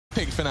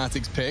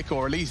Fnatic's pick,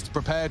 or at least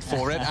prepared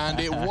for it, and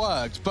it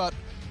worked. But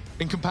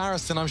in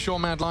comparison, I'm sure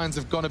Mad Lions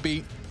have got to be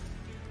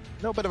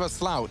a little bit of a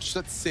slouch.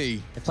 Let's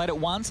see. They played it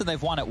once and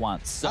they've won it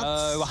once. So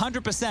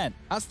 100%.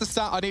 That's the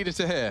stat I needed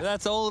to hear.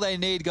 That's all they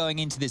need going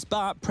into this.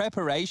 But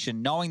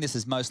preparation, knowing this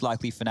is most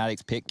likely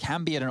Fnatic's pick,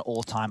 can be at an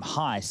all-time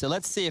high. So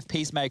let's see if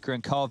Peacemaker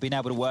and Co have been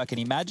able to work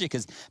any magic,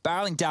 as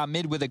barreling down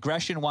mid with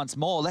aggression once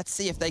more. Let's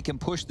see if they can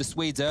push the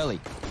Swedes early.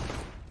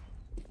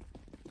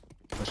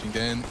 Pushing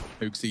in.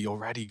 Hooksy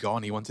already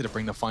gone. He wanted to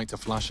bring the fight to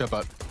Flusher,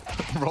 but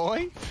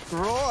Roy,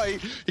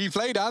 he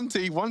played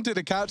anti, wanted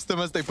to catch them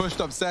as they pushed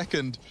up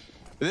second.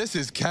 This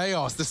is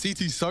chaos. The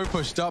CT's so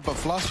pushed up, but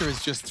Flusher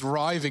is just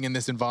thriving in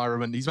this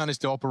environment. He's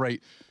managed to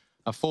operate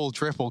a full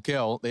triple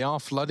kill. They are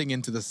flooding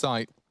into the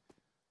site.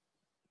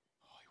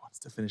 Oh, he wants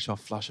to finish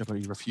off Flusher, but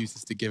he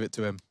refuses to give it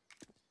to him.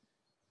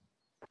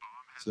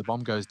 So the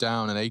bomb goes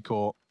down, and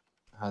Acor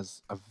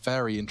has a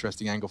very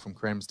interesting angle from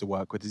Crims to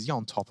work with. Is he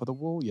on top of the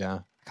wall? Yeah.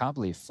 I can't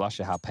believe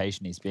Flusher, how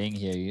patient he's being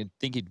here. You'd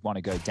think he'd want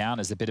to go down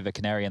as a bit of a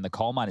canary in the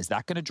coal mine. Is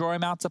that going to draw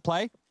him out to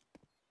play?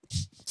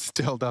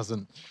 Still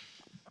doesn't.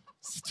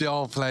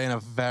 Still playing a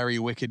very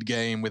wicked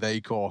game with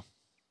Acor.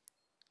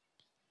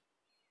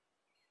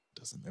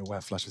 Doesn't know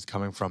where Flusher's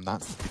coming from.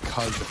 That's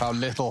because of how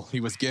little he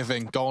was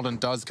giving. Golden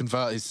does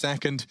convert his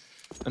second.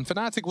 And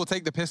Fnatic will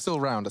take the pistol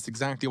round. That's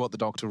exactly what the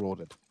doctor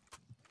ordered.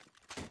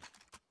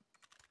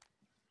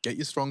 Get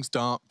your strong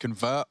start.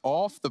 Convert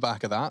off the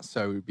back of that.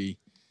 So it would be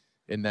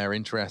in their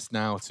interest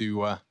now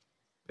to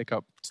pick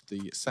up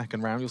the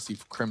second round. You'll see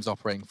Crims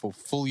operating for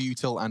full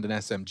util and an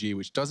SMG,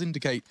 which does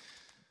indicate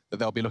that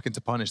they'll be looking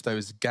to punish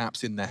those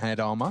gaps in their head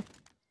armor.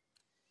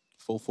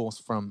 Full force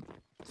from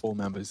 4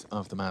 members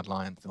of the Mad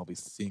Lions. They'll be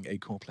seeing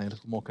Acor play a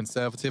little more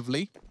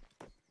conservatively,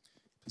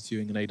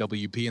 pursuing an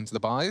AWP into the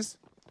buys.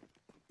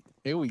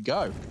 Here we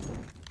go.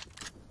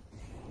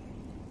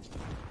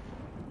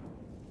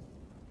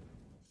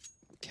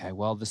 Okay,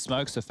 well, the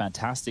smokes are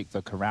fantastic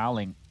for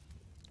corralling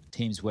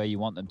teams where you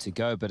want them to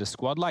go, but a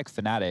squad like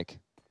Fnatic,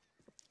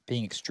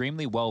 being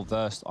extremely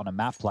well-versed on a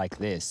map like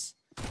this,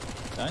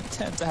 don't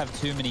tend to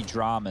have too many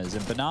dramas,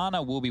 and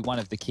Banana will be one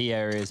of the key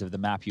areas of the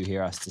map you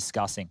hear us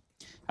discussing.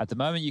 At the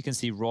moment, you can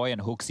see Roy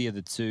and Hooksy are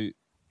the two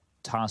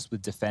tasked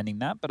with defending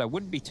that, but I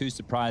wouldn't be too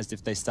surprised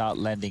if they start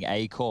lending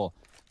Acor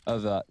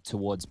over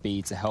towards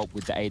B to help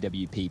with the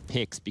AWP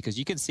picks, because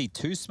you can see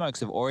 2 smokes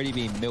have already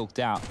been milked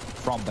out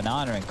from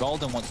Banana, and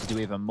Golden wants to do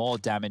even more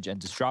damage and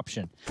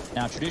disruption.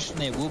 Now,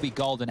 traditionally, it will be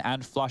Golden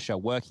and Flusher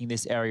working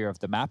this area of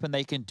the map, and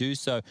they can do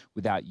so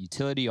without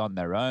utility on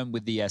their own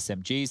with the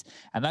SMGs,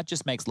 and that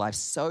just makes life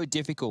so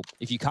difficult.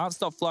 If you can't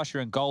stop Flusher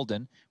and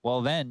Golden,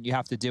 well, then you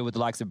have to deal with the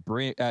likes of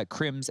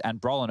Crims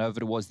and Brolin over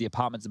towards the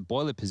apartments and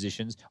boiler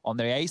positions on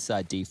their A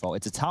side default.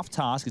 It's a tough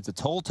task, it's a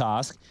tall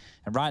task,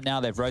 and right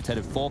now they've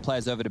rotated 4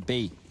 players over to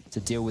B to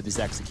deal with this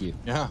execute.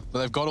 Yeah, but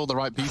they've got all the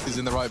right pieces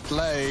in the right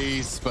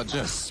place, but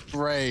just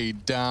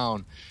sprayed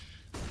down.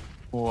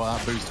 Oh,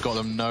 that boost got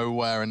them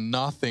nowhere, and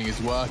nothing is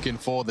working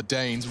for the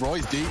Danes.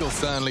 Roy's Deagle's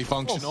certainly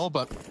functional,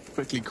 but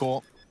quickly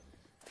caught.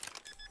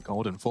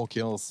 Golden, 4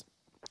 kills.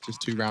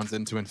 Just 2 rounds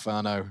into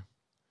Inferno.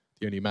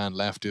 The only man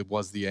left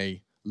was the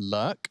A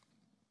Lurk.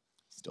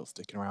 Still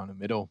sticking around in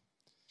the middle.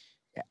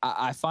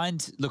 I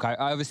find, look, I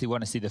obviously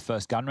want to see the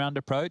first gun round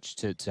approach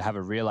to have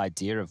a real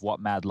idea of what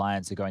Mad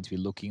Lions are going to be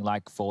looking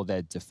like for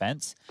their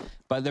defense.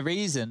 But the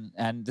reason,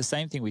 and the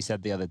same thing we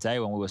said the other day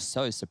when we were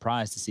so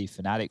surprised to see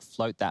Fnatic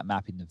float that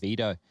map in the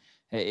veto,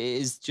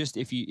 is just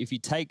if you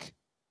take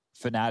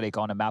Fnatic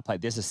on a map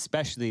like this,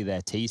 especially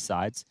their T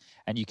sides,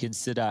 and you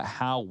consider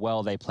how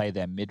well they play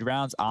their mid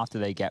rounds after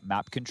they get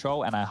map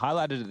control, and I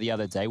highlighted it the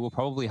other day, we'll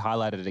probably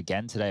highlight it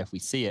again today if we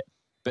see it,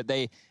 but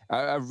they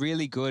are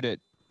really good at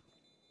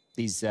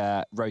these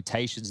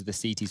rotations of the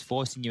CTs,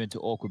 forcing you into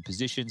awkward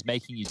positions,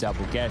 making you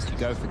double guess. You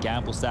go for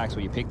gamble stacks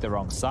where you pick the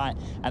wrong site,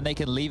 and they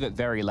can leave it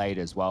very late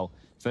as well.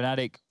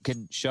 Fnatic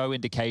can show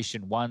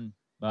indication one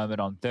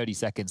moment on 30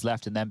 seconds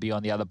left and then be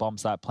on the other bomb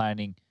site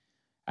planning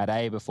at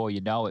A before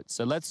you know it.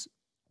 So let's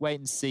wait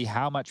and see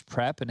how much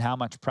prep and how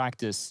much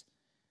practice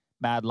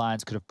Mad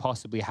Lions could have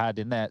possibly had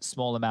in that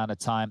small amount of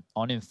time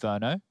on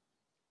Inferno.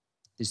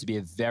 This would be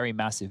a very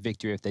massive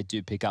victory if they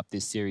do pick up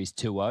this series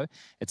 2-0.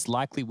 It's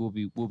likely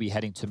we'll be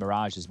heading to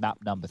Mirage as map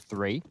number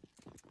 3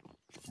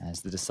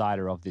 as the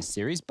decider of this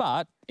series.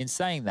 But in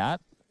saying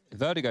that,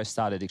 Vertigo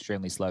started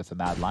extremely slow for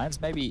Mad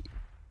Lions. Maybe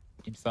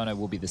Inferno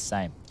will be the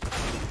same.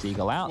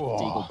 Deagle out, whoa.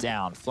 Deagle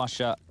down.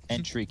 Flusher,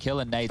 entry,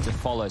 kill, and nade to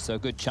follow. So a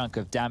good chunk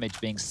of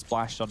damage being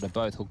splashed onto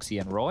both Hooksy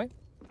and Roy.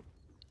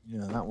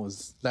 Yeah, that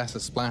was less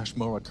a splash,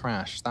 more a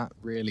crash. That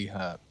really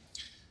hurt.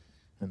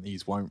 And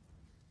these won't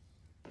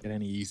get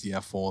any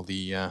easier for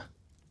the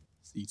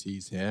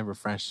CTs here.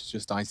 Refresh is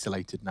just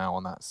isolated now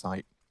on that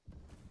site.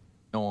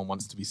 No one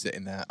wants to be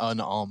sitting there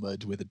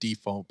unarmored with a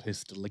default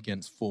pistol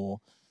against 4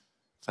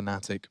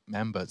 Fnatic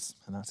members.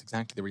 And that's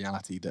exactly the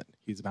reality that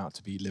he's about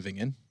to be living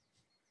in.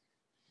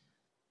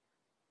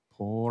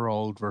 Poor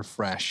old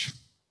Refresh.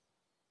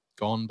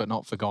 Gone but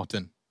not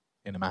forgotten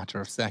in a matter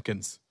of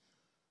seconds.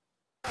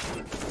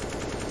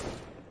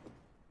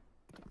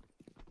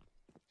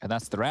 And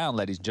that's the round,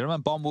 ladies and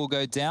gentlemen. Bomb will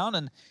go down,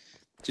 and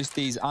just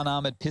these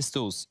unarmored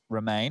pistols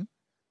remain.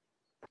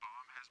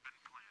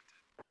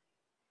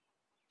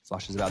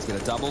 Flush is about to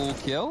get a double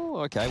kill.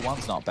 Okay,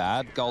 one's not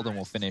bad. Golden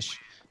will finish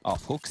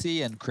off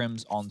Hooksy, and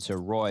Crim's onto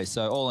Roy.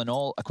 So all in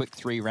all, a quick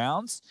 3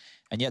 rounds.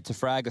 And yet to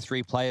frag are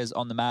 3 players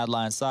on the Mad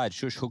Lions side.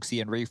 Shush,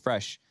 Hooksy, and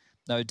Refresh.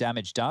 No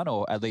damage done,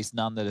 or at least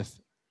none that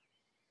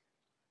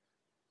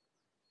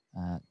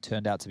have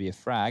turned out to be a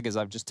frag. As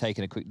I've just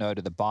taken a quick note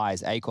of the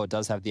buys, Acor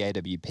does have the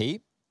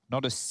AWP.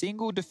 Not a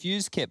single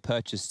defuse kit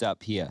purchased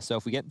up here. So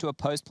if we get into a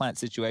post-plant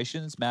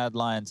situations, Mad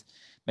Lions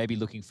may be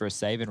looking for a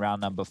save in round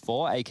number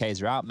 4.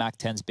 AKs are out. Mac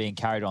 10's being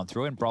carried on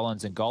through in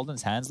Brolin's and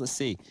Golden's hands. Let's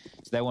see.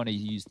 So they want to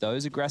use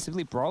those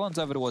aggressively. Brolin's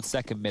over towards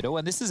second middle,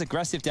 and this is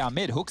aggressive down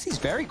mid. Hooksy's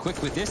very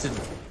quick with this, and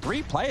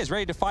 3 players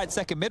ready to fight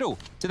second middle.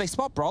 Do they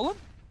spot Brolin?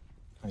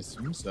 I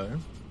assume so.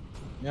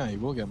 Yeah, he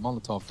will get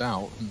Molotov'd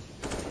out.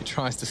 He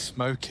tries to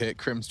smoke it.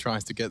 Crims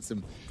tries to get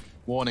some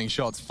warning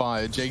shots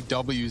fired.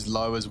 JW's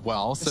low as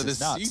well. So the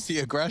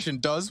CT aggression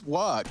does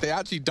work. They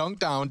actually dunk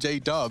down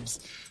J-Dubs,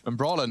 and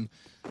Brolin,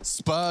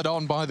 spurred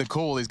on by the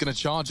call, is going to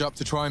charge up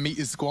to try and meet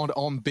his squad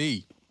on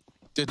B.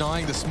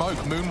 Denying the smoke,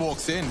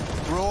 moonwalks in.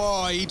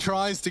 Roy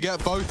tries to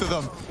get both of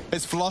them.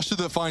 It's Flusher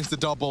that finds the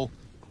double.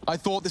 I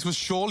thought this was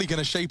surely going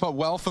to shape up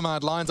well for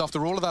Mad Lions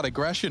after all of that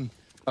aggression.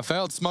 A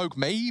failed smoke,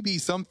 maybe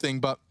something,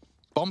 but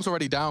bomb's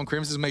already down.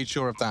 Crims has made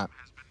sure of that.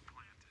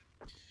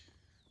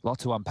 Lot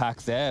to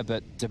unpack there,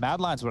 but do Mad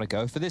Lions want to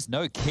go for this?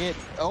 No kit.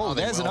 Oh,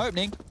 there's an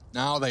opening.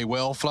 Now they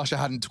will. Flusher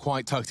hadn't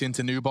quite tucked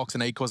into Nubox,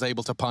 and Acor's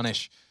able to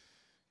punish.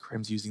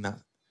 Crims using that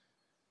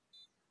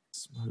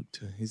smoke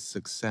to his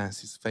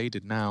success. He's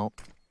faded now.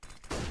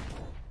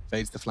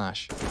 Fades the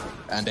flash.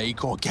 And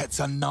Acor gets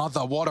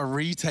another. What a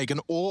retake. An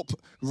AWP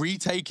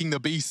retaking the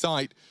B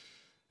site.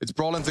 It's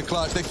Brolin to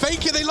clutch. They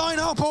fake it. They line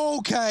up.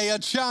 Okay, a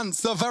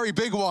chance. A very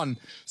big one.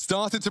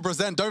 Started to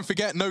present. Don't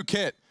forget, no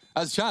kit.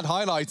 As Chad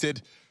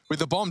highlighted, with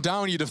the bomb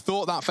down, you'd have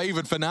thought that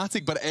favored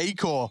Fnatic, but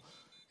Acor,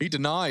 he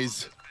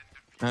denies.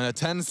 And a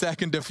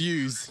 10-second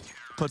defuse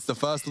puts the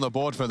first on the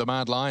board for the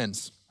Mad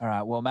Lions. All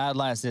right, well, Mad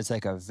Lions need to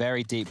take a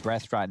very deep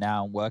breath right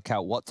now and work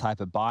out what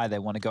type of buy they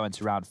want to go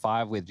into round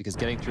 5 with, because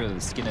getting through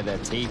the skin of their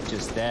teeth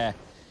just there,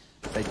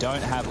 they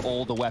don't have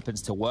all the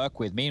weapons to work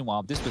with.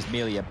 Meanwhile, this was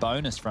merely a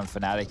bonus from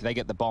Fnatic. They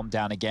get the bomb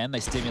down again. They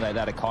stimulate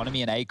that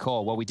economy. And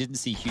Acor, well, we didn't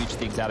see huge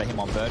things out of him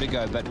on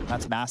Vertigo, but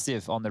that's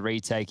massive on the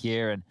retake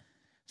here. And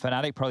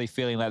Fnatic probably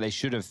feeling like they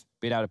should have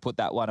been able to put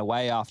that one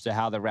away after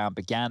how the round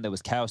began. There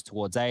was chaos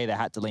towards A. They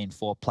had to lean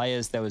 4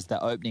 players. There was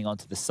the opening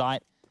onto the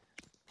site.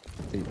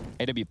 The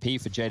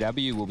AWP for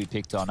JW will be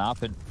picked on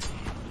up, and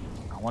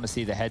I want to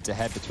see the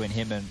head-to-head between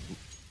him and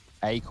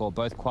Acor,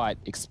 both quite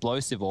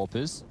explosive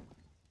AWPers.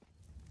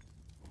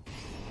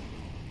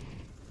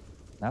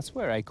 That's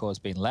where Acor's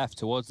been left,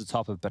 towards the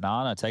top of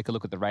Banana. Take a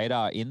look at the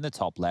radar in the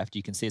top left.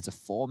 You can see it's a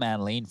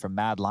 4-man lean from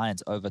Mad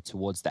Lions over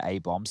towards the A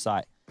bomb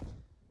site.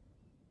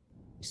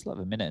 We still have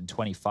 1 minute and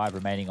 25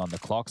 remaining on the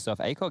clock, so if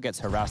Acor gets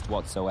harassed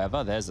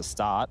whatsoever, there's a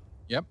start.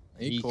 Yep,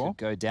 Acor. He could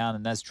go down,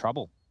 and there's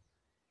trouble.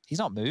 He's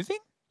not moving?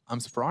 I'm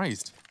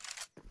surprised.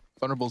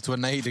 Vulnerable to a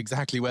nade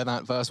exactly where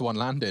that first one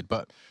landed,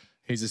 but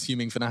he's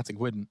assuming Fnatic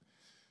wouldn't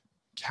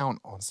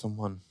count on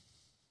someone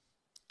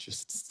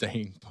just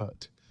staying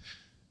put.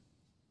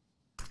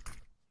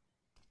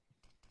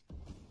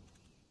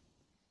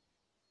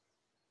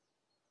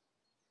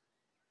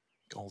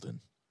 Golden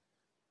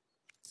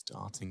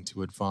starting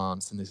to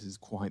advance, and this is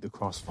quite the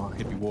crossfire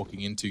he'd be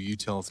walking into.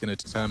 Util's going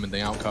to determine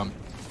the outcome.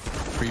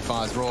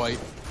 Pre-fires Roy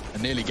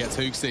and nearly gets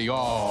Hooksy.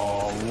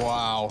 Oh,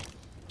 wow.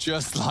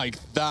 Just like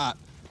that,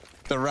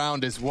 the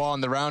round is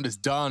won, the round is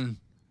done.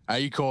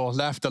 Acor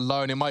left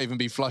alone. It might even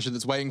be Flusher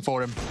that's waiting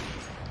for him.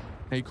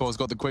 Acor's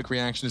got the quick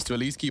reactions to at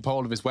least keep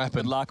hold of his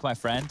weapon. Good luck, my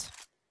friend.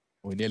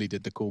 We nearly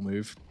did the cool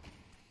move.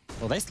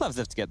 Well, they still have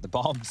to get the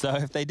bomb, so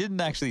if they didn't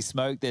actually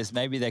smoke this,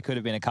 maybe there could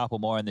have been a couple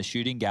more in the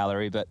shooting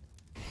gallery, but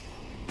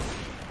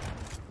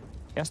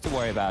he has to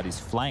worry about his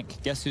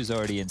flank. Guess who's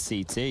already in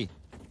CT?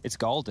 It's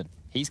Golden.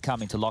 He's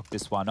coming to lock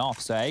this one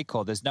off. So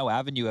Acor, there's no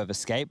avenue of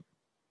escape.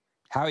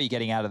 How are you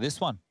getting out of this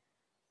one?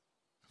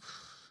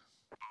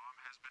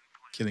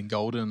 Killing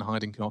Golden and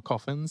hiding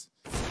coffins.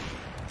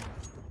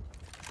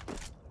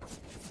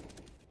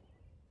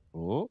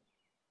 Ooh.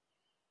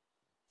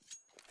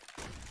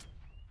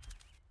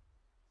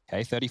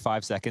 Okay,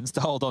 35 seconds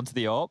to hold on to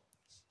the AWP.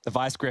 The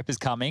Vice Grip is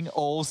coming,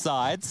 all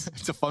sides.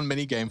 It's a fun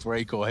mini game for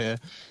Acor here.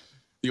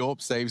 The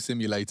AWP save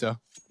simulator.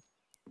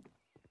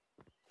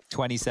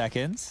 20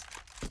 seconds.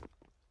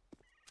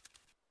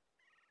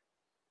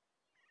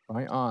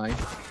 Right eye.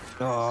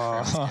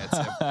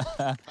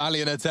 Oh.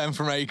 Valiant attempt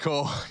from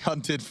Acor.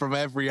 Hunted from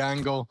every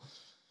angle.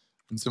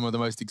 And some of the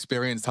most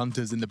experienced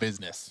hunters in the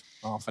business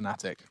are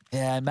Fnatic.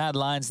 Yeah, and Mad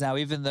Lions now,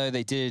 even though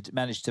they did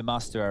manage to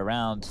muster a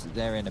round,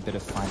 they're in a bit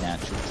of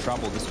financial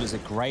trouble. This was a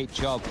great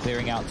job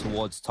clearing out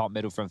towards top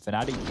middle from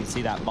Fnatic. You can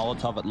see that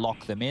Molotov, it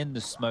locked them in.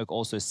 The smoke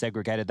also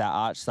segregated that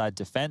arch side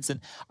defense.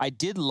 And I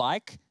did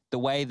like the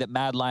way that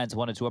Mad Lions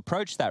wanted to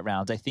approach that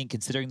round. I think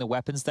considering the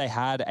weapons they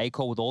had,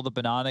 Acor with all the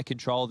banana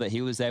control that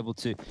he was able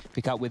to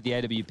pick up with the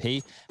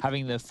AWP,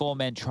 having the 4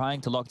 men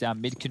trying to lock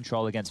down mid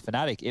control against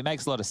Fnatic, it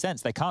makes a lot of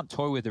sense. They can't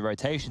toy with the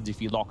rotations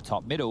if you lock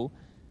top middle,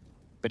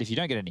 but if you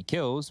don't get any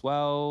kills,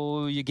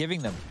 well, you're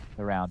giving them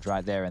the round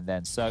right there and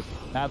then. So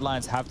Mad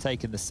Lions have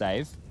taken the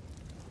save.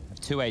 Have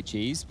 2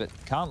 HEs, but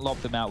can't lob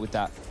them out with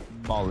that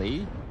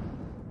molly.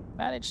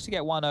 Managed to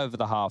get one over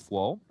the half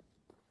wall.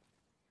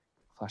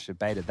 Flasher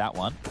baited that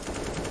one.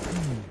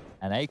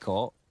 And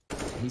Acor,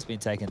 he's been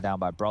taken down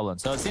by Brolin.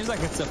 So it seems like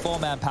it's a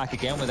 4-man pack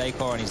again with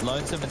Acor and his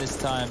lonesome, and this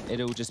time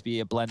it'll just be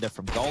a blender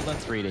from Golden,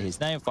 3 to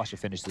his name. Flasher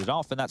finishes it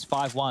off, and that's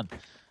 5-1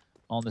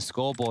 on the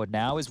scoreboard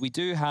now, as we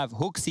do have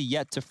Hooksy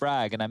yet to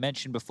frag. And I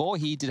mentioned before,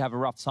 he did have a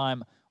rough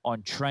time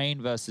on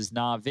Train versus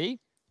Na'Vi.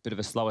 Bit of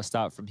a slower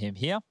start from him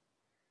here.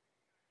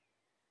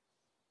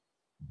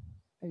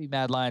 Maybe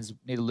Mad Lions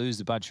need to lose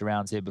a bunch of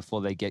rounds here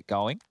before they get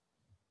going.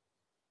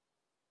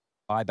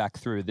 Buy back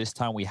through. This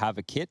time we have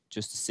a kit,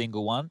 just a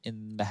single one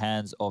in the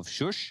hands of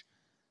Shush.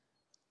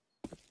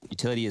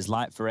 Utility is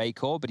light for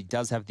Acor, but he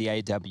does have the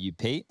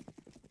AWP.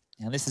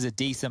 And this is a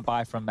decent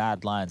buy from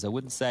Mad Lions. I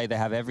wouldn't say they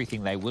have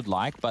everything they would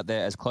like, but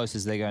they're as close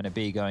as they're going to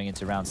be going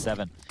into round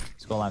 7.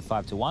 Scoreline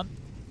 5-1,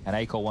 and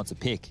Acor wants a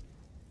pick.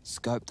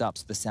 Scoped up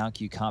so the sound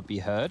cue can't be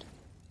heard.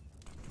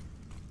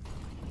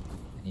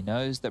 And he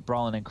knows that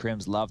Brolin and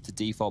Crims love to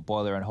default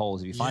boiler and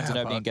halls. If he finds an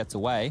opening and gets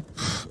away.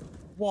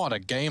 What a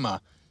gamer.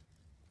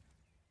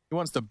 He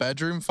wants the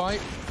bedroom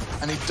fight,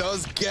 and he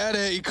does get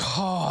it. He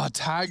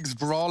tags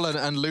Brolin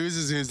and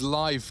loses his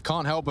life.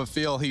 Can't help but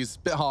feel he's a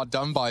bit hard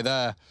done by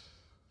there.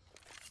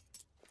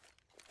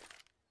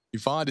 He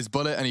fired his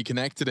bullet and he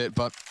connected it,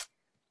 but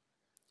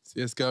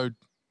CSGO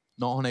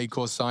not on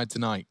Acor's side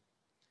tonight.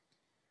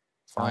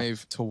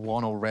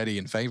 5-1 already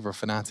in favor of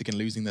Fnatic, and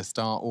losing their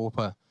star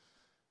AWPer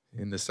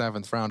in the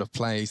 7th round of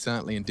play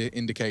certainly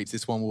indicates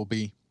this one will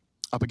be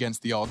up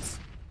against the odds.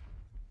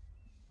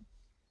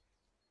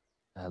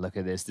 Look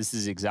at this. This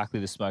is exactly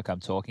the smoke I'm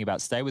talking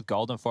about. Stay with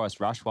Golden Forest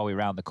Rush while we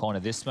round the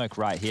corner. This smoke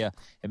right here,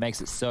 it makes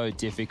it so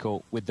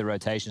difficult with the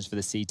rotations for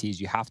the CTs.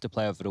 You have to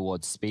play over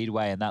towards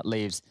Speedway, and that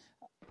leaves,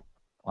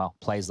 well,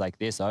 plays like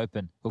this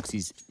open.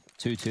 Hooksy's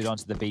 2-2'd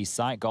onto the B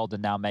site. Golden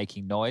now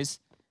making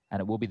noise, and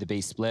it will be the B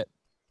split.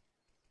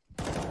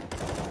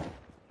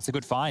 It's a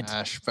good find.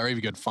 Ash, very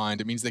good find.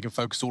 It means they can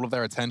focus all of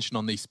their attention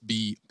on this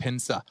B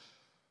pincer.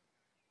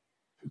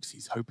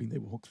 Hooksy's hoping they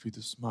walk through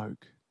the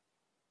smoke.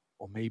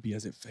 Or maybe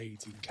as it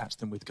fades, he can catch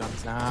them with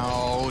guns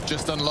now.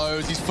 Just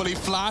unloads. He's fully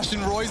flashed,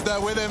 and Roy's there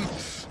with him.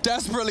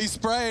 Desperately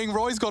spraying.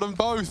 Roy's got them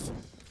both.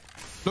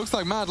 Looks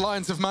like Mad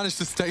Lions have managed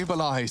to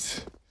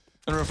stabilize.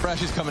 And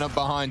Refresh is coming up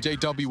behind.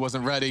 JW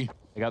wasn't ready.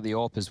 They got the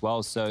AWP as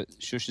well, so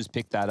Shush has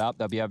picked that up.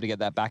 They'll be able to get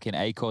that back in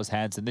Acor's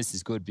hands, and this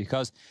is good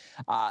because,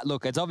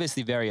 look, it's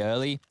obviously very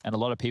early, and a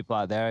lot of people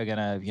out there are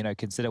going to,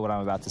 consider what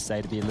I'm about to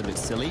say to be a little bit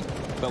silly.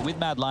 But with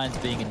Mad Lions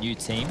being a new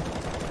team,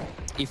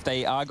 if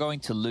they are going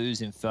to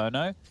lose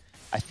Inferno,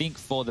 I think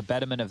for the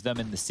betterment of them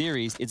in the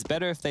series, it's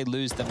better if they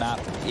lose the map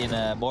in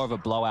a more of a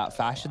blowout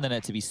fashion than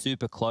it to be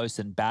super close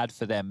and bad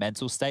for their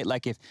mental state.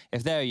 Like if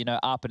they're,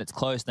 up and it's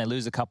close and they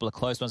lose a couple of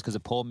close ones because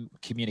of poor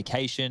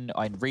communication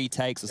or in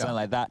retakes or something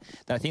like that,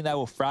 then I think that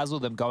will frazzle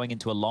them going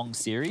into a long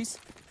series.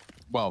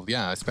 Well,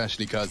 yeah,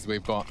 especially because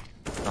we've got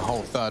a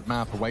whole 3rd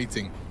map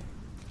awaiting.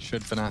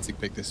 Should Fnatic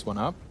pick this one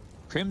up?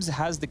 Crims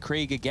has the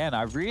Krieg again.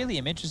 I really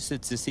am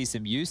interested to see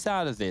some use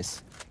out of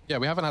this. Yeah,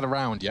 we haven't had a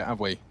round yet, have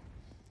we?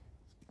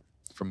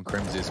 From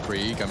Crims's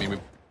Krieg. I mean, we've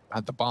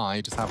had the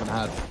buy, just haven't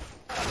had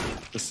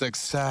the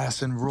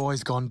success, and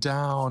Roy's gone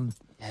down.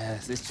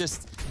 Yes, it's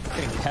just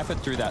getting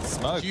peppered through that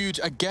smoke. Huge.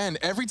 Again,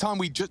 every time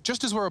we,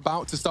 just as we're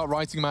about to start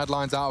writing Mad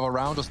Lions out of a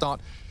round or start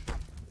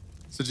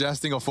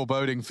suggesting or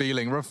foreboding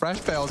feeling,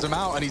 Refresh bails him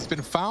out, and he's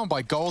been found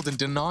by Gold and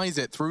denies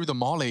it through the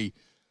molly.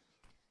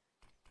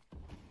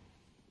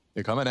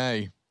 Here coming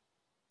A.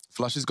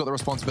 Flush has got the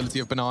responsibility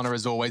of banana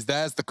as always.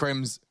 There's the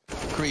Crims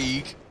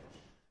Krieg.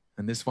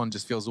 And this one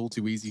just feels all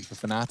too easy for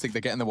Fnatic.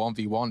 They're getting the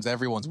 1v1s.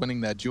 Everyone's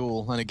winning their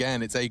duel. And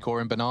again, it's Acor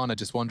and Banana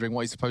just wondering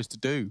what he's supposed to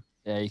do.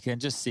 Yeah, you can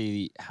just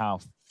see how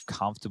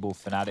comfortable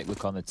Fnatic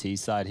look on the T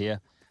side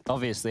here.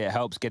 Obviously, it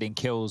helps getting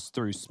kills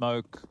through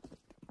smoke,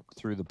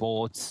 through the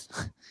boards.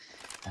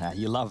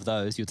 You love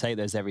those. You'll take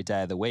those every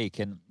day of the week.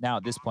 And now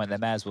at this point, they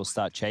may as well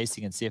start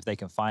chasing and see if they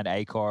can find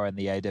Acor and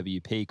the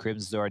AWP.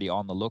 Crims is already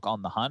on the look,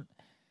 on the hunt.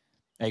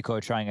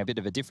 Acor trying a bit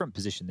of a different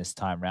position this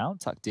time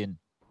round, tucked in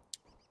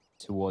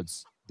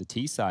towards the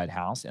T-side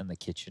house and the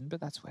kitchen, but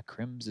that's where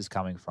Crims is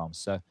coming from.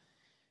 So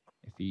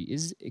if he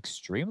is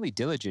extremely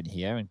diligent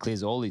here and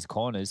clears all these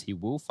corners, he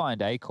will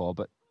find Acor,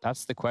 but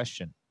that's the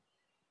question.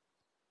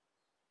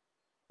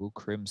 Will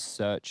Crims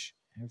search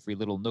every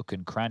little nook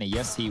and cranny?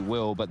 Yes, he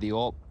will, but the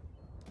AWP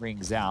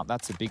rings out.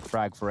 That's a big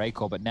frag for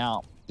Acor, but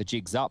now the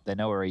jig's up. They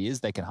know where he is.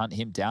 They can hunt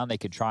him down. They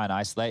can try and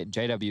isolate, and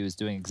JW is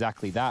doing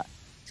exactly that.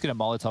 He's going to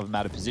Molotov him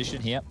out of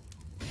position here.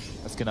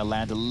 That's going to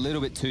land a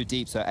little bit too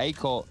deep, so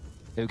Acor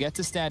He'll get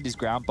to stand his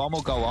ground. Bomb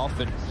will go off,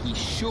 and he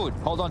should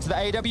hold on to the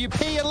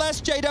AWP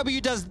unless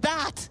JW does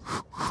that.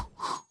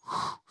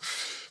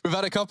 We've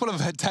had a couple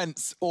of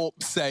tense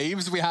AWP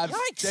saves. We had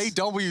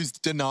JW's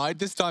denied.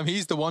 This time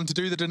he's the one to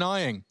do the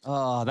denying.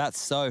 Oh,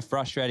 that's so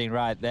frustrating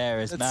right there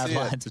as Mad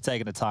Lions have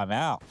taken a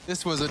timeout.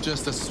 This was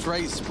just a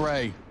straight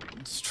spray,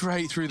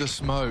 straight through the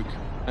smoke.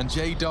 And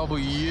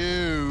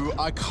JW,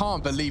 I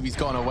can't believe he's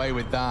gotten away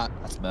with that.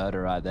 That's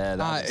murder right there.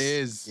 That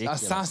is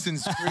ridiculous.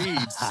 Assassin's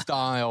Creed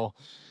style.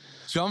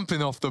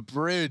 Jumping off the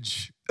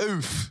bridge.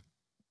 Oof.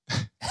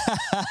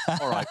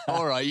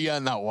 All right, you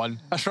earned that one.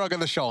 A shrug of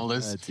the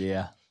shoulders. Oh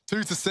dear.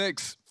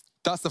 2-6.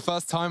 That's the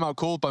first timeout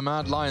called by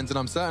Mad Lions, and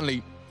I'm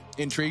certainly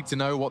intrigued to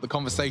know what the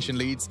conversation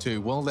leads to.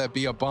 Will there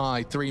be a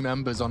buy? 3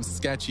 members on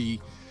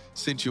sketchy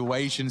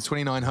situations,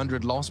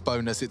 2,900 loss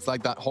bonus. It's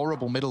like that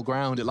horrible middle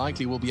ground. It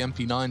likely will be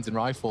MP9s and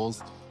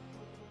rifles.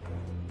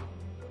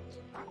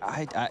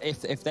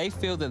 If they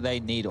feel that they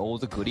need all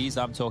the goodies,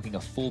 I'm talking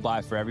a full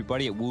buy for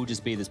everybody. It will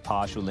just be this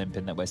partial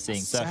limping that we're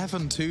seeing. So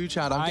 7-2,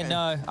 Chad.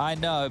 I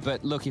know,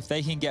 but look, if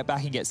they can get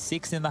back and get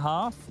 6 in the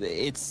half,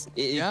 it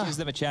gives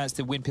them a chance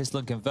to win pistol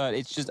and convert.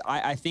 It's just,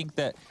 I think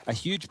that a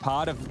huge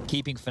part of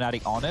keeping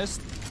Fnatic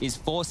honest is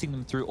forcing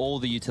them through all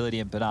the utility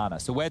and banana.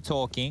 So we're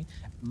talking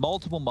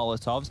multiple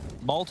Molotovs,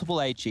 multiple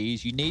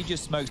HEs. You need your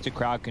smokes to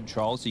crowd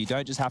control, so you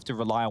don't just have to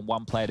rely on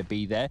one player to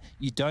be there.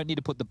 You don't need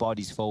to put the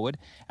bodies forward,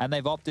 and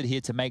they've opted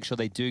here to make sure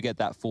they do get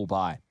that full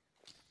buy.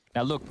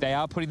 Now look, they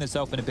are putting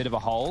themselves in a bit of a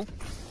hole.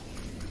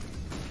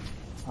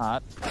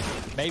 But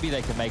maybe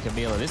they can make a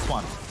meal of this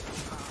one.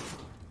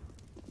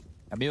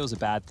 A meal's a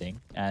bad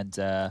thing, and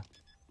they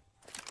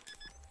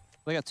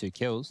got 2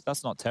 kills.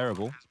 That's not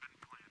terrible.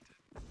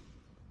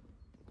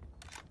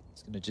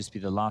 It's going to just be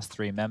the last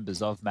 3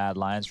 members of Mad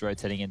Lions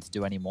rotating in to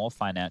do any more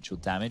financial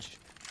damage.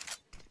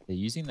 They're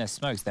using their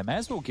smokes. They may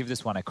as well give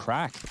this one a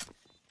crack.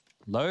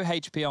 Low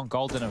HP on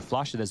Golden and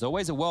Flusher. There's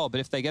always a world, but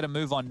if they get a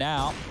move on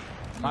now,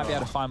 might be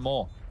able to find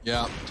more.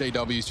 Yeah,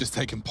 JW's just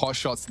taking pot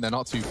shots and they're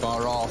not too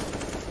far off.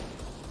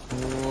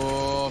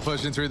 Oh,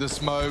 pushing through the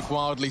smoke,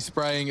 wildly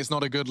spraying. It's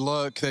not a good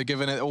look. They're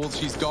giving it all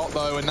she's got,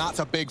 though, and that's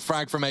a big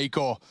frag from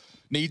Acor.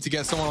 Need to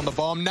get someone on the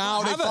bomb.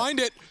 Now they find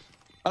it.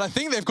 And I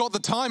think they've got the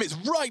time. It's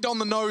right on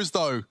the nose,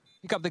 though.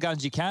 Pick up the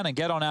guns you can and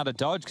get on out of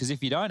dodge, because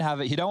if you don't have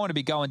it, you don't want to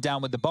be going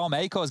down with the bomb.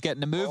 Acor's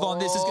getting a move on.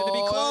 This is going to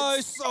be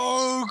close.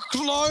 So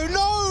close.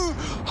 No!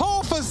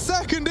 Half a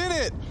second in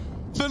it.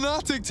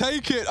 Fnatic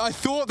take it. I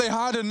thought they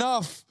had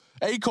enough.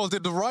 Acor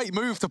did the right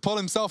move to pull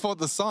himself off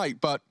the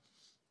site, but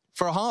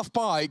for a half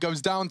buy, it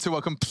goes down to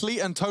a complete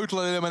and total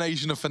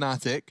elimination of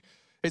Fnatic.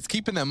 It's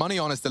keeping their money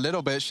honest a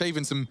little bit,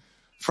 shaving some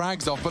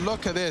frags off. But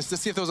look at this.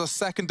 Let's see if there was a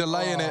second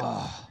delay in it.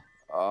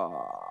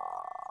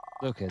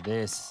 Look at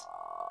this.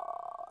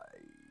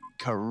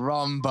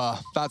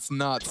 Caramba. That's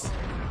nuts.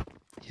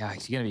 Yeah,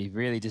 you're going to be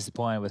really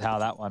disappointed with how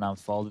that one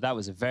unfolded. That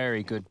was a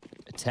very good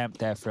attempt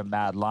there from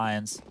Mad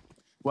Lions.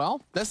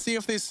 Well, let's see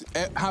if this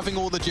having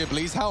all the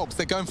Ghiblies helps.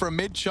 They're going for a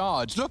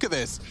mid-charge. Look at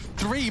this.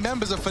 3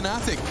 members of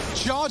Fnatic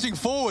charging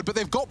forward, but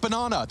they've got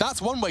Banana.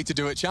 That's one way to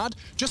do it, Chad.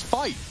 Just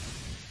fight.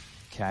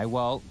 Okay,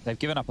 well, they've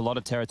given up a lot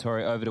of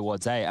territory over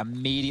towards A.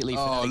 Immediately,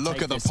 Fnatic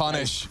look at the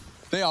punish.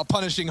 They are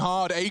punishing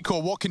hard.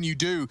 Acor, what can you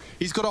do?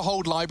 He's got to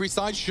hold library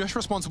side. Shush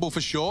responsible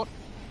for short.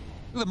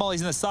 Look at the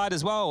mollies in the side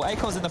as well.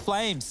 Acor's in the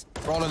flames.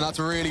 Roland, that's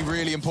a really,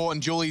 really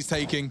important jewel he's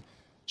taking.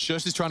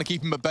 Shush is trying to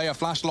keep him at bay. A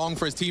flash long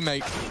for his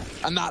teammate.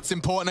 And that's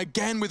important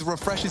again with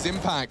Refresh's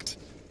impact.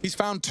 He's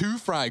found 2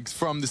 frags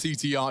from the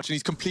CT Arch and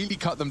he's completely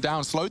cut them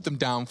down, slowed them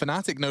down.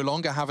 Fnatic no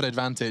longer have an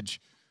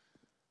advantage.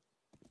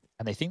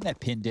 And they think they're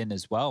pinned in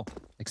as well.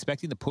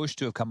 Expecting the push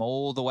to have come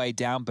all the way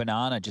down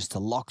Banana just to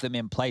lock them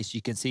in place.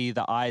 You can see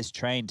the eyes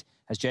trained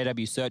as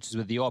JW searches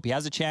with the AWP. He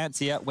has a chance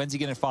here. When's he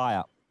going to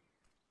fire?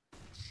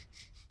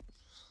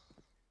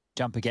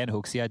 Jump again,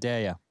 Hooksy, I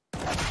dare ya.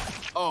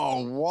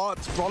 Oh, what?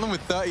 Roland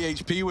with 30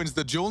 HP wins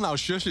the duel. Now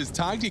Shush is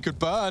tagged. He could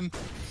burn.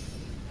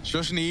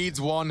 Shush needs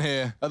 1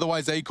 here.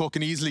 Otherwise, Acor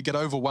can easily get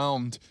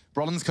overwhelmed.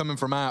 Roland's coming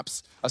from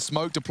apps. A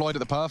smoke deployed at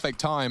the perfect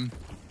time.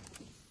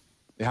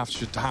 They have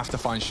to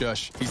find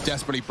Shush. He's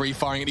desperately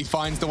pre-firing and he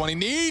finds the one he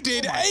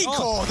needed.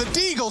 Acor, the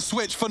Deagle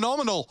switch,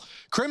 phenomenal.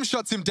 Krim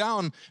shuts him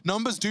down.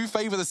 Numbers do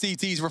favor the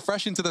CTs.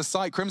 Refresh into the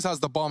site. Krims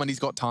has the bomb and he's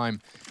got time.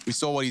 We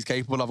saw what he's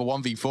capable of, a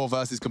 1v4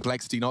 versus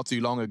Complexity not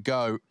too long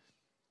ago.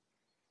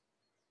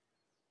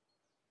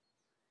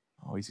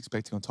 Oh, he's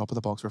expecting on top of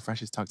the box.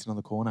 Refresh is tucked in on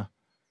the corner.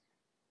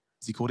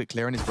 Has he called it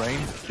clear in his brain?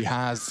 He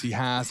has.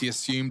 He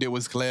assumed it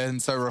was clear,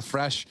 and so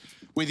Refresh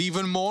with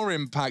even more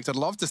impact. I'd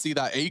love to see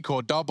that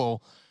Acor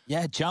double.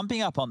 Yeah,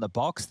 jumping up on the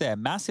box there.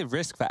 Massive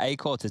risk for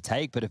Acor to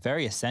take, but a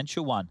very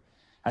essential one.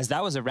 As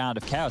that was a round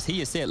of chaos. Here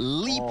you see it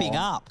leaping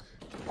up.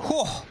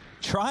 Whew,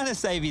 trying to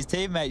save his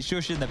teammate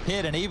Shush in the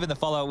pit, and even the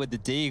follow-up with the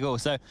Deagle.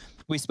 So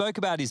we spoke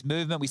about his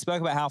movement. We spoke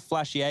about how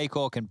flashy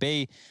Acor can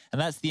be, and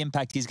that's the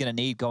impact he's going to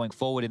need going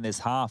forward in this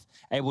half.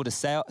 Able to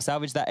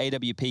salvage that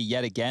AWP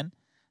yet again,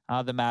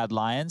 the Mad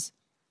Lions.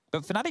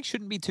 But Fnatic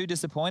shouldn't be too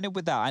disappointed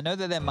with that. I know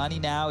that their money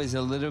now is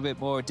a little bit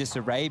more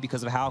disarray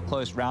because of how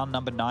close round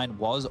number 9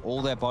 was,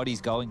 all their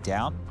bodies going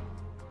down.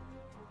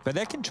 But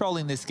they're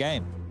controlling this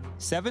game.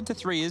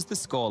 7-3 is the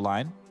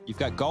scoreline. You've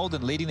got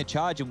Golden leading the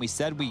charge, and we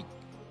said we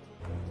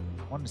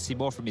wanted to see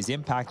more from his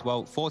impact.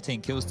 Well,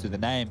 14 kills to the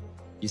name.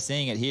 You're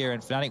seeing it here,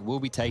 and Fnatic will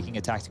be taking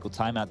a tactical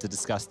timeout to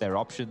discuss their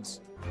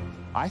options.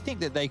 I think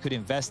that they could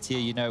invest here,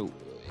 you know,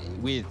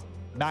 with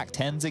Mac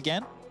 10s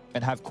again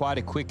and have quite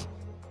a quick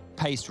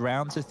paced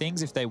round to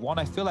things if they want.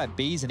 I feel like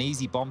B's an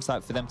easy bomb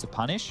site for them to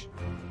punish.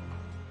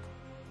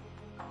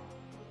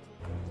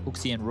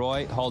 Hooksy and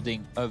Roy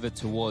holding over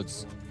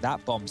towards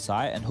that bomb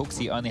site, and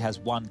Hooksy only has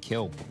 1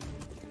 kill.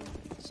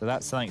 So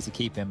that's something to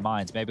keep in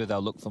mind. Maybe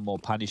they'll look for more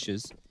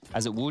punishes,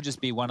 as it will just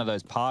be one of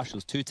those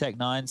partials. 2 Tech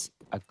 9s,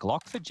 a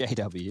Glock for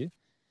JW,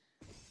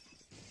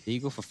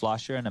 Eagle for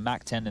Flusher, and a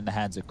Mac 10 in the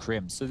hands of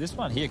Crim. So this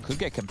one here could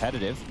get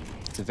competitive.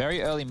 It's a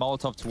very early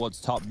Molotov towards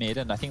top mid,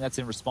 and I think that's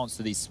in response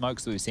to these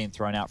smokes that we've seen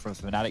thrown out from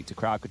Fnatic to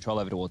crowd control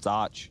over towards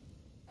Arch.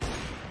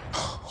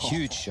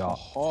 Huge shot.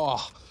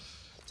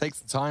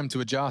 Takes the time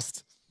to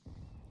adjust.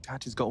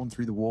 Catches got one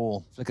through the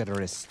wall. Flick at the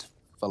wrist.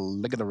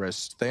 Flick at the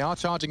wrist. They are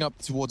charging up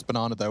towards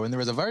Banana, though, and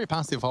there is a very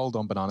passive hold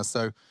on Banana,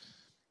 so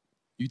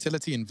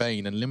utility in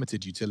vain, and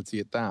limited utility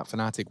at that.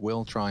 Fnatic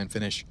will try and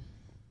finish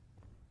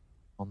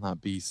on that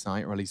B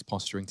site, or at least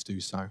posturing to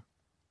do so.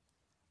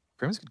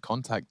 Crims could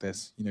contact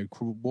this, you know,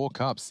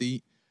 walk up,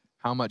 see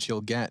how much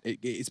he'll get.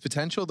 It's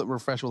potential that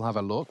Refresh will have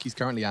a look. He's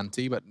currently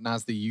anti, but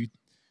as the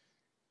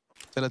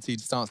utility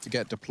starts to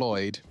get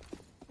deployed,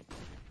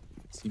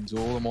 it seems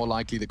all the more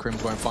likely that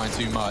Crims won't find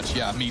too much.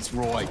 Yeah, meets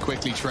Roy,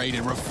 quickly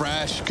traded.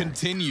 Refresh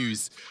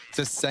continues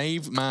to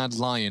save Mad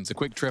Lions. A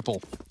quick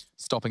triple,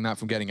 stopping that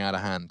from getting out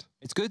of hand.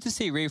 It's good to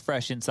see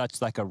Refresh in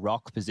such like a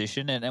rock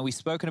position, and we've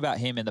spoken about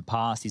him in the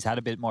past. He's had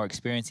a bit more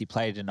experience. He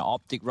played in an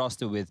Optic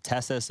roster with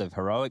Tessus of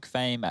Heroic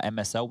fame.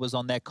 MSL was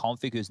on there.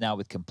 Config, who's now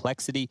with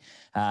Complexity,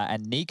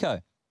 and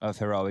Nico of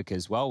Heroic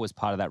as well was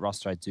part of that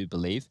roster, I do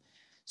believe.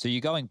 So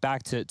you're going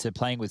back to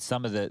playing with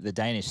some of the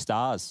Danish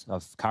stars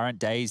of current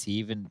days. He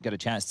even got a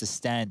chance to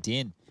stand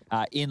in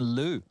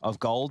lieu of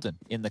Golden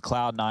in the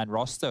Cloud9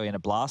 roster in a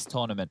Blast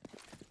tournament.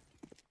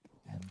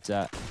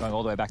 And going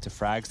all the way back to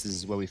Frags, this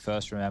is where we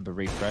first remember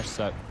Refresh.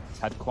 So he's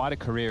had quite a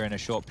career in a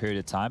short period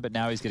of time, but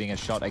now he's getting a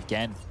shot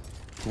again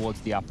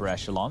towards the upper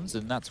echelons,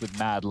 and that's with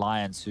Mad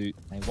Lions, who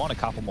they want a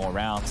couple more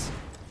rounds,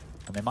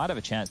 and they might have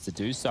a chance to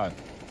do so.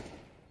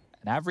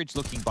 An average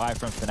looking buy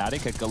from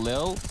Fnatic, a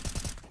Galil,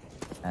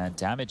 and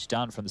damage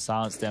done from the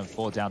Silence Stem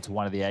 4 down to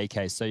one of the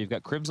AKs. So you've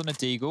got Crims on a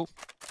Deagle.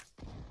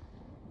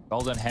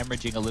 Golden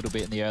hemorrhaging a little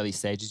bit in the early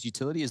stages.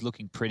 Utility is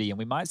looking pretty, and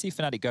we might see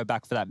Fnatic go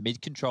back for that mid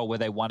control where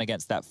they won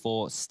against that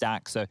 4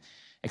 stack. So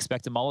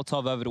expect a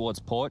Molotov over towards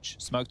Porch,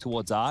 smoke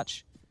towards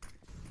Arch.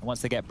 And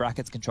once they get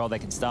brackets control, they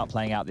can start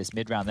playing out this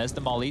mid round. There's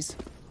the mollies.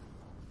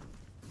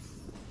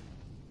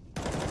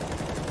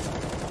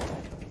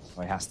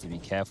 Oh, he has to be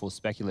careful.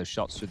 Speculative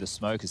shots through the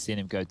smoke has seen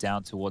him go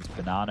down towards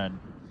Banana, and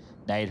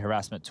nade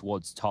harassment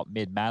towards top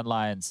mid. Mad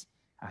Lions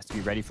has to be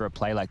ready for a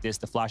play like this.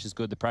 The flash is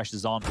good, the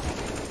pressure's on.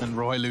 And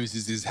Roy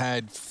loses his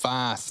head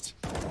fast.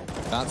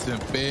 That's a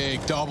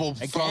big double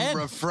from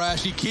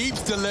Refresh. He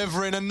keeps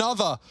delivering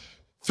another.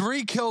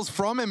 3 kills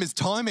from him. His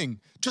timing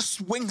just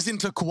swings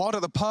into quad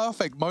at the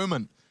perfect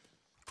moment.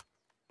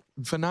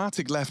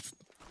 Fnatic left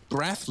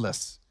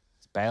breathless.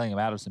 It's bailing him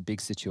out of some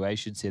big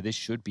situations here. This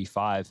should be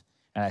 5.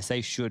 And I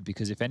say should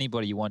because if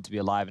anybody you want to be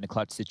alive in a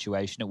clutch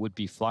situation, it would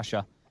be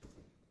Flusher.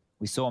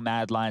 We saw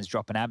Mad Lions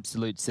drop an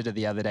absolute sitter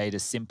the other day to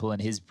Simple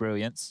and his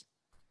brilliance.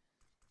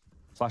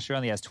 Flusher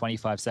only has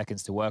 25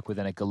 seconds to work with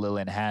and a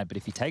Galil in hand, but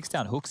if he takes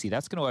down Hooksy,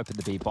 that's going to open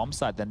the B bomb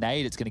site. The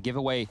nade, it's going to give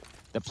away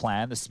the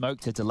plan, the smoke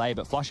to delay,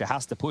 but Flusher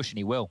has to push, and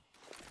he will.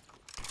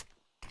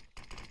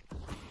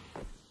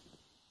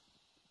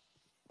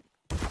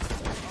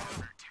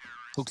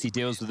 Hooksy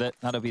deals with it.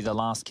 That'll be the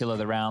last kill of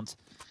the round.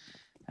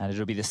 And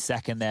it'll be the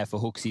second there for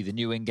Hooksy, the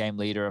new in-game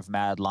leader of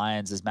Mad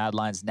Lions, as Mad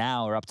Lions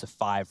now are up to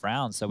 5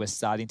 rounds. So we're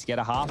starting to get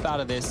a half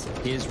out of this.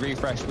 Here's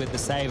Refresh with the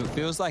save. It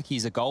feels like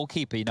he's a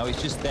goalkeeper. You know, he's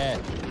just there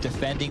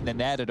defending the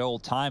net at all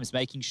times,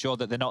 making sure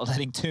that they're not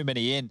letting too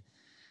many in.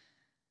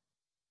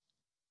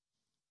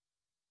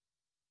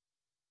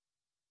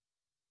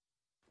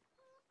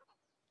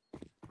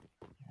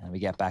 And we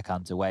get back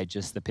underway.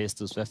 Just the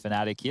pistols for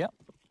Fnatic here.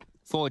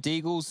 4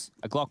 Deagles,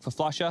 a Glock for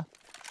Flusher.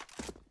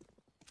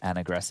 And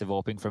aggressive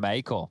AWPing from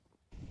Acor.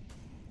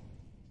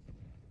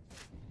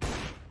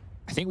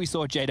 I think we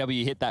saw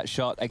JW hit that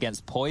shot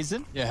against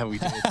Poison. Yeah, we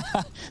did.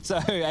 So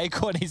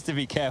Acor needs to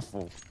be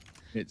careful.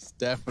 It's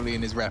definitely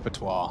in his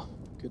repertoire.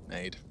 Good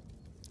nade.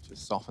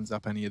 Just softens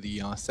up any of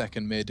the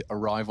second mid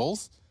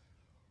arrivals.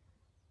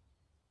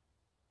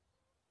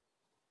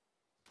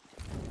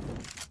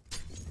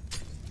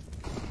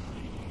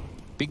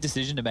 Big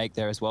decision to make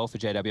there as well for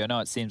JW. I know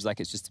it seems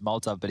like it's just a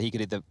Molotov, but he could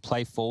either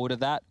play forward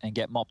of that and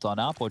get mopped on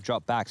up or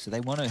drop back. So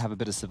they want to have a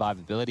bit of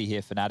survivability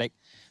here, Fnatic.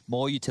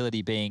 More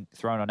utility being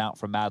thrown on out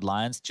from Mad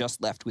Lions.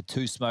 Just left with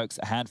 2 smokes,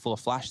 a handful of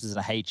flashes, and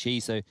a HE.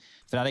 So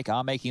Fnatic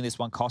are making this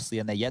one costly,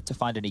 and they're yet to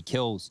find any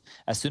kills.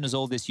 As soon as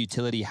all this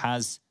utility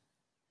has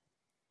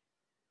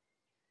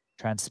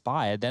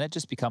transpired, then it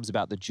just becomes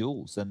about the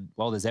jewels. And,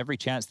 well, there's every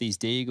chance these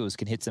D-Eagles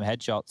can hit some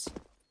headshots.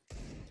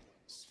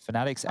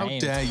 Fnatic's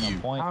aim.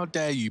 How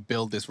dare you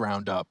build this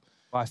round up?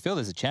 Well, I feel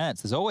there's a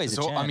chance. There's always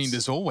a chance. I mean,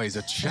 there's always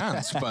a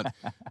chance, but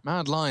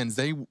Mad Lions,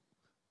 they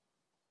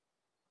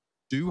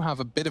do have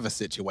a bit of a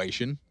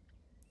situation.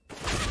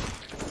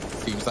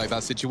 Seems like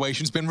that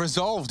situation's been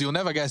resolved. You'll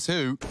never guess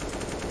who.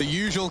 The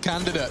usual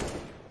candidate.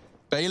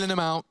 Bailing him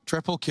out,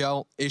 triple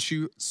kill,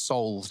 issue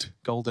solved.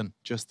 Golden,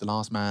 just the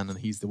last man, and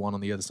he's the one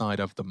on the other side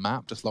of the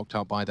map, just locked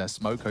out by their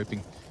smoke,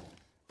 hoping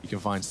he can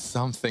find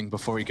something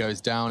before he goes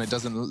down. It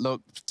doesn't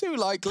look too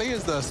likely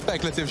as the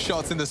speculative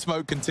shots in the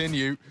smoke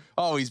continue.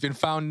 Oh, he's been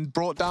found,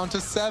 brought down to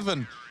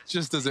 7,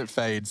 just as it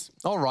fades.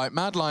 All right,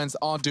 Mad Lions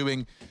are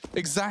doing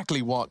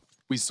exactly what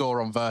we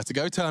saw on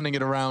Vertigo, turning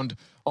it around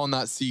on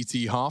that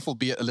CT half,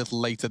 albeit a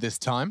little later this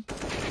time.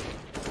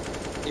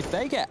 If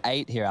they get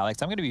 8 here,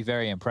 Alex, I'm going to be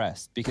very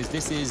impressed, because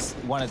this is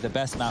one of the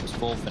best maps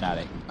for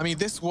Fnatic. I mean,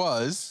 this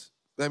was,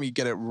 let me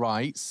get it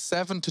right,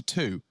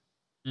 7-2.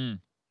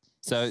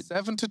 So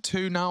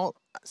 7-2 now,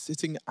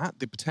 sitting at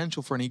the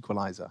potential for an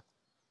equalizer.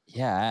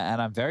 Yeah, and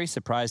I'm very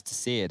surprised to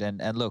see it.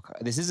 And look,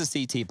 this is a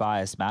CT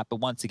bias map, but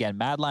once again,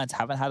 Mad Lions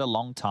haven't had a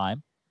long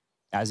time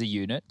as a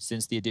unit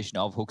since the addition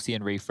of Hooksy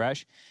and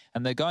Refresh.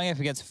 And they're going up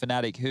against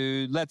Fnatic,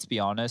 who, let's be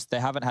honest, they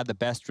haven't had the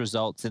best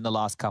results in the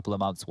last couple of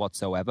months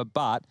whatsoever.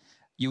 But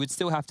you would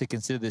still have to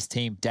consider this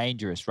team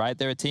dangerous, right?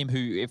 They're a team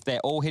who, if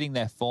they're all hitting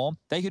their form,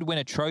 they could win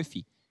a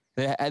trophy.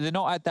 They're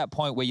not at that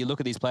point where you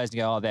look at these players and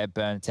go, oh, they're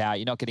burnt out.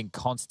 You're not getting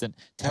constant,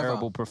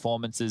 terrible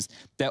performances.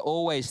 They're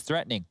always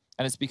threatening.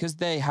 And it's because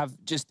they have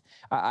just,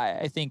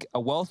 I think, a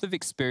wealth of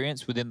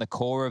experience within the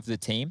core of the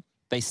team.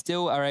 They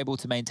still are able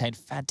to maintain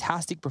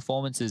fantastic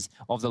performances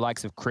of the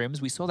likes of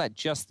Crims. We saw that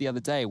just the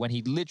other day when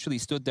he literally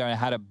stood there and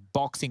had a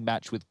boxing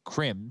match with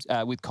Crims,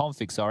 with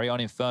Config, sorry, on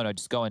Inferno,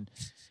 just going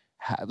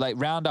like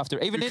round after,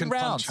 even in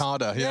rounds. Punch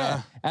harder,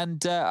 yeah.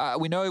 And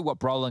we know what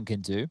Brolin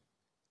can do,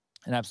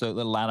 an absolute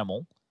little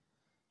animal.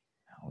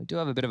 We do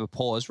have a bit of a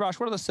pause. Rush,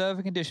 what are the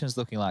server conditions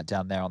looking like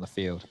down there on the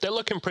field? They're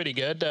looking pretty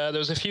good. There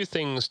was a few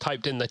things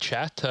typed in the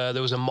chat.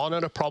 There was a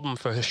monitor problem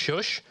for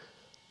Shush.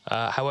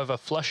 However,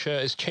 Flusher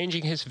is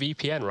changing his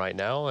VPN right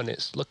now, and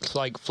it looks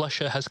like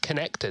Flusher has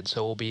connected,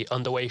 so we'll be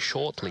underway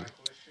shortly.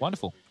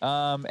 Wonderful.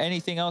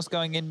 Anything else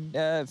going in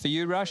for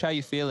you, Rush? How are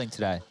you feeling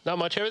today? Not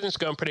much. Everything's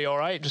going pretty all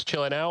right. Just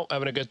chilling out,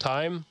 having a good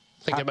time.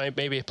 I think I might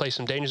maybe play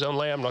some Danger Zone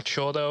late. I'm not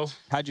sure, though.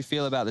 How'd you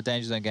feel about the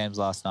Danger Zone games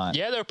last night?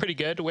 Yeah, they were pretty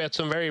good. We had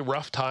some very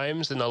rough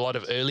times in a lot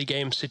of early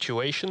game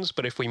situations,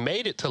 but if we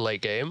made it to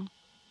late game,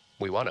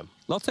 we won them.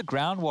 Lots of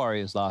ground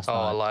warriors last night.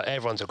 Oh, a lot.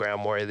 Everyone's a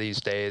ground warrior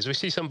these days. We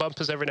see some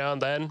bumpers every now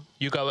and then.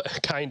 You got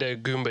kind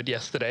of goombed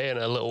yesterday in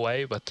a little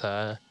way, but,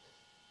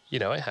 you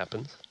know, it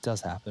happens. It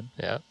does happen.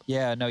 Yeah.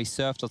 Yeah, no, he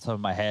surfed on top of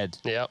my head.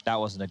 Yeah. That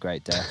wasn't a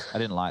great death. I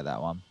didn't like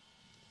that one.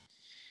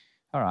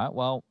 All right,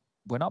 well,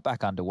 we're not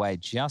back underway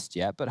just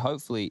yet, but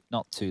hopefully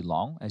not too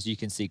long. As you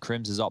can see,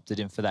 Crims has opted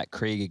in for that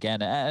Krieg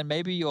again. And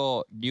maybe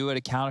you're newer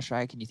to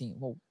Counter-Strike and you think,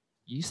 well,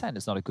 you're saying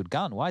it's not a good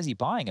gun. Why is he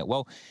buying it?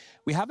 Well,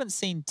 we haven't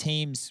seen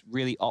teams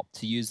really opt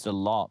to use it a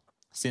lot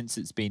since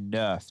it's been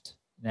nerfed.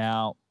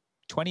 Now,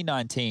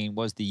 2019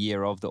 was the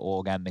year of the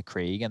AUG and the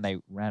Krieg, and they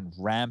ran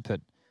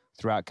rampant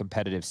throughout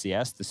competitive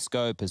CS. The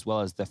scope, as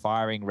well as the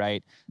firing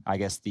rate, I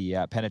guess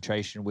the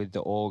penetration with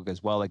the AUG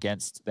as well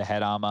against the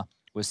head armor,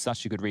 was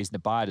such a good reason to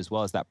buy it, as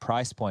well as that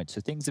price point.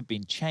 So things have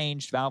been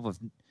changed. Valve have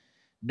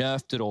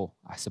nerfed it, or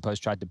I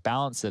suppose tried to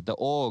balance it. The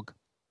AUG,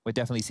 we're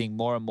definitely seeing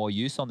more and more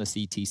use on the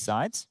CT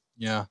sides.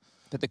 Yeah.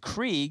 But the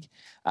Krieg,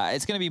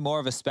 it's going to be more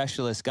of a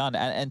specialist gun.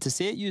 And to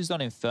see it used on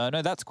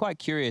Inferno, that's quite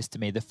curious to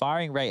me. The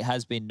firing rate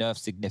has been nerfed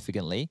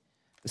significantly.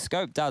 The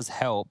scope does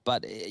help,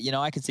 but, you know,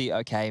 I could see,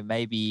 okay,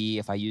 maybe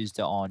if I used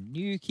it on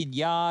Nuke in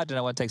Yard and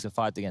I want to take some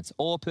fights against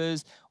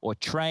Orpers or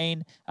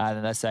Train, and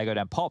then let's say I go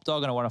down Pop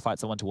Dog and I want to fight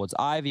someone towards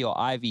Ivy or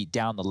Ivy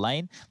down the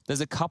lane.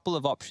 There's a couple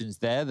of options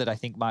there that I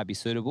think might be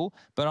suitable.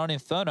 But on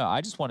Inferno,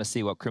 I just want to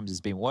see what Crims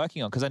has been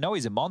working on, because I know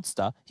he's a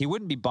monster. He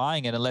wouldn't be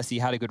buying it unless he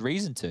had a good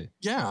reason to.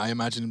 Yeah, I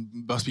imagine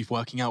most people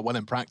working out well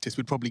in practice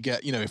would probably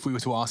get, you know, if we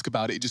were to ask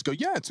about it, just go,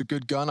 yeah, it's a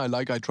good gun.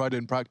 I tried it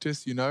in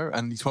practice, you know,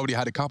 and he's probably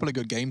had a couple of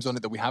good games on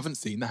it that we haven't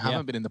seen, that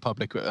haven't been in the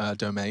public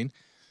domain.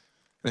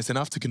 And it's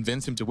enough to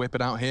convince him to whip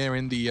it out here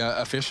in the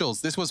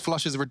officials. This was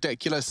Flush's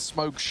ridiculous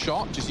smoke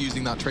shot, just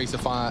using that tracer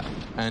fire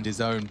and his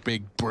own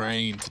big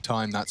brain to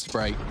time that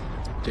spray.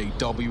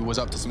 JW was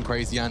up to some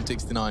crazy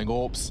antics, denying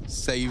AWPs,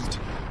 saved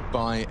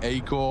by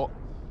Acor.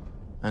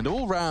 And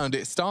all round,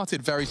 it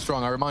started very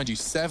strong. I remind you,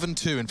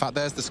 7-2. In fact,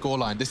 there's the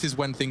scoreline. This is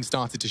when things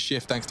started to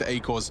shift thanks to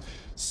Acor's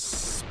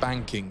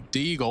spanking.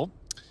 Deagle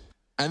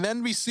And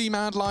then we see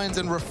Mad Lions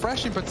and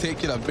Refresh in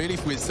particular, really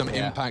with some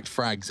impact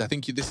frags. I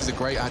think this is a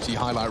great, actually,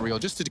 highlight reel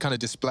just to kind of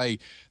display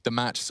the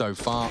match so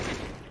far.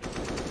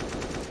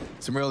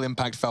 Some real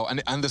impact felt.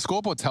 And the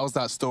scoreboard tells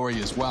that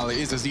story as well. It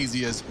is as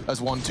easy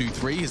as 1, 2,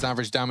 3, his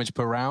average damage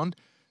per round.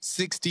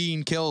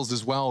 16 kills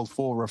as well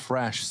for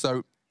Refresh.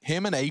 So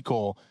him and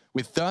Acor,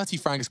 with 30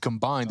 frags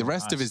combined, the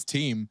rest of his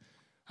team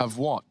have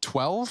what,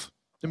 12?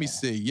 Let me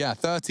see. Yeah,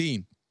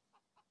 13.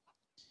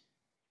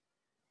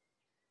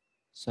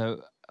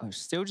 So I'm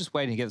still just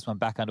waiting to get this one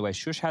back underway.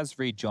 Shush has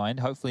rejoined,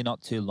 hopefully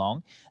not too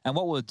long. And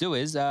what we'll do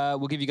is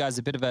we'll give you guys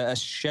a bit of a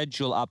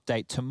schedule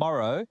update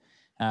tomorrow.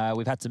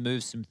 We've had to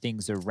move some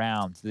things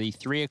around. The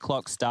 3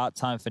 o'clock start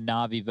time for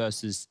Na'Vi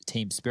versus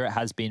Team Spirit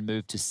has been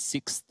moved to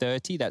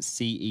 6:30. That's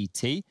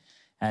CET.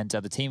 And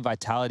the Team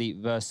Vitality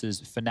versus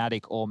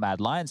Fnatic or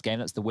Mad Lions game,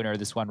 that's the winner of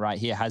this one right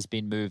here, has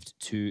been moved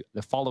to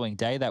the following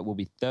day. That will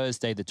be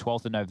Thursday, the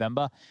 12th of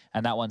November.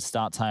 And that one's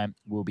start time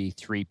will be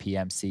 3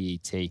 p.m.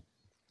 CET.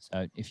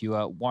 So if you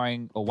are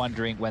worrying or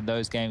wondering when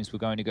those games were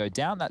going to go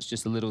down, that's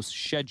just a little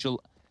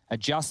schedule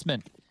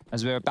adjustment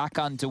as we're back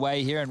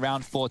underway here in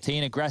round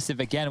 14. Aggressive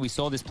again. We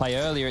saw this play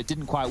earlier. It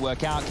didn't quite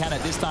work out. Can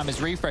it this time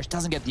as Refresh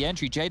doesn't get the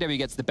entry. JW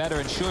gets the better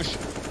and Shush.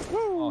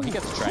 Oh, he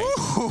gets the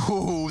trade.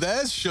 Ooh,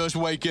 there's Shush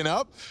waking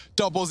up.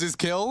 Doubles his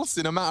kills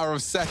in a matter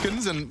of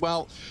seconds and,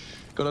 well,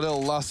 got a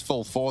little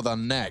lustful for the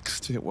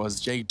next. It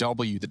was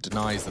JW that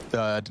denies the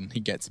third and he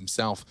gets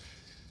himself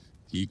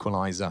the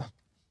equalizer.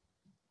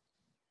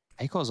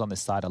 Acor's on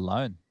this side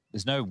alone.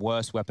 There's no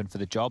worse weapon for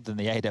the job than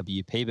the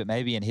AWP, but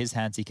maybe in his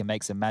hands he can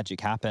make some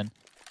magic happen.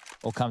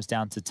 All comes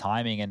down to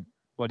timing and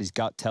what his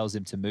gut tells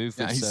him to move.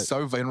 Yeah, he's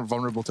so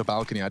vulnerable to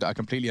balcony. I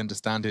completely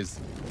understand his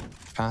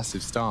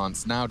passive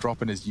stance. Now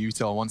dropping his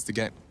util, wants to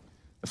get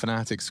the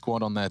Fnatic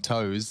squad on their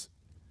toes.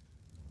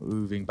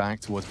 Moving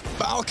back towards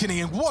balcony,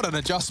 and what an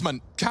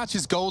adjustment.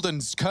 Catches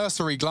Golden's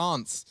cursory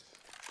glance.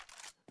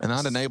 And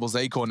that enables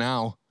Acor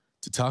now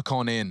to tuck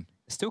on in.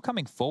 Still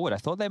coming forward. I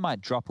thought they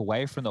might drop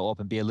away from the AWP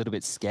and be a little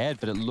bit scared,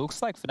 but it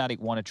looks like Fnatic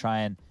want to try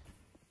and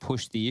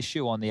push the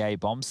issue on the A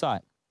bomb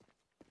site.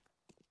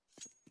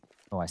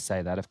 Oh, I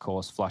say that, of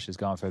course. Flush is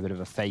going for a bit of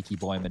a fakey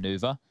boy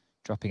maneuver,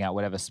 dropping out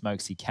whatever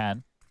smokes he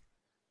can.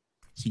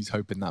 He's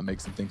hoping that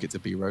makes him think it's a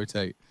B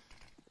rotate.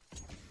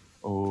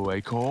 Oh,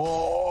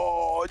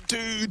 Acor.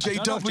 Dude, JW.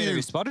 I don't know if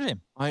JW spotted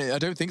him. I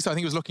don't think so. I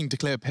think he was looking to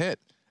clear pit.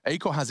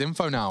 Acor has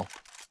info now.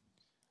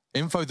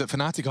 Info that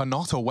Fnatic are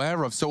not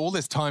aware of, so all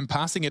this time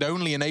passing, it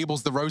only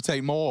enables the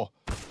rotate more.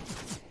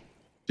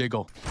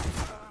 Jiggle.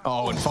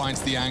 Oh, and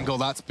finds the angle.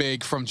 That's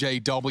big from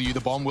JW. The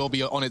bomb will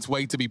be on its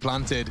way to be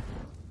planted.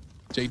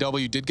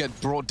 JW did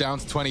get brought down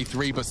to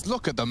 23, but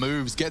look at the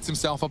moves. Gets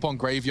himself up on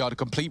Graveyard, a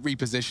complete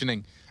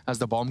repositioning as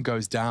the bomb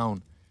goes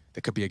down.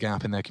 There could be a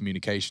gap in their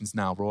communications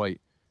now, Roy.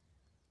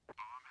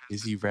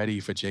 Is he ready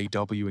for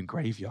JW in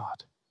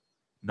Graveyard?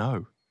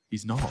 No,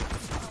 he's not.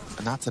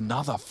 And that's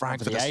another frag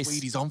for the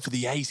Swede. He's on for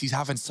the ace. He's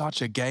having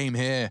such a game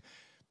here.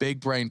 Big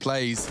brain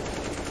plays.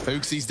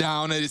 Hooksy's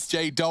down, and it's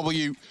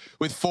JW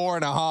with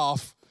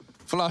 4.5.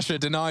 Flusher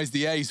denies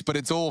the ace, but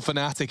it's all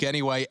Fnatic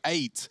anyway.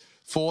 8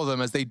 for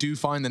them as they do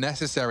find the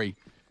necessary.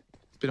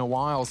 It's been a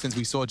while since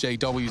we saw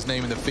JW's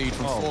name in the feed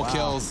from 4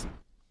 kills.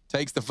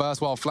 Takes the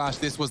first while Flash.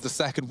 This was the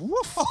second.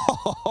 Woof!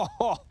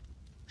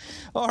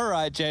 All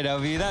right,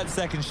 JW. That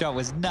second shot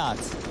was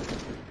nuts.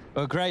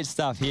 Well, great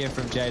stuff here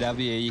from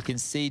JW. You can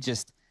see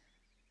just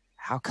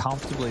how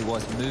comfortable he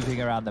was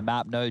moving around the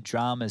map. No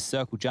dramas,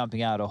 circle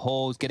jumping out of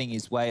halls, getting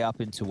his way up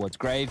in towards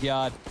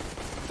Graveyard,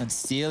 and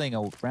stealing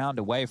a round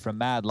away from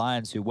Mad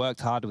Lions, who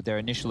worked hard with their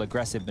initial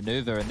aggressive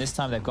maneuver. And this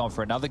time they've gone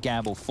for another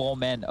gamble. 4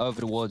 men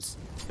over towards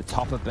the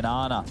top of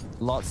Banana.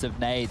 Lots of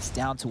nades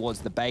down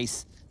towards the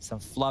base. Some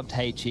flubbed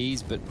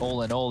HEs, but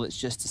all in all, it's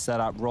just to set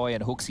up Roy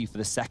and Hooksy for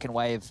the second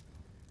wave,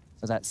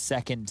 for that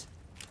second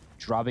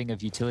drubbing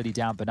of utility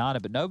down Banana,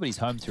 but nobody's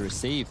home to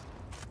receive.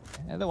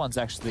 They're the ones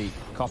actually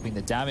copying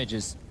the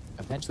damages.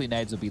 Eventually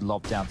nades will be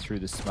lobbed down through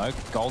the smoke.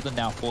 Golden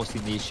now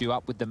forcing the issue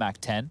up with the Mac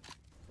 10.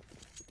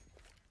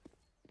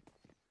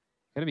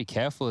 Gotta be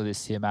careful of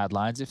this here, Mad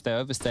Lions. If they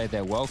overstay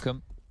their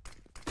welcome,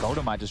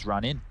 Golden might just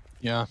run in.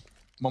 Yeah,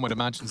 one would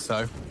imagine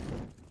so.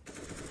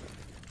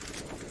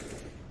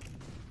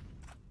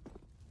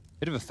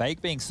 Bit of a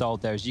fake being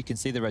sold there. As you can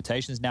see, the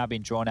rotation's now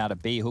been drawn out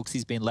of B.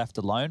 Hooksy's been left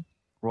alone.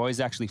 Roy's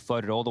actually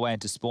floated all the way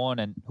into spawn,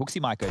 and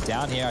Hooksy might go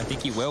down here. I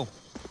think he will.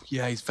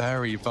 Yeah, he's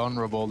very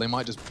vulnerable. They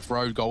might just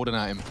throw Golden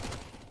at him.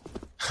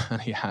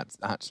 And he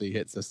actually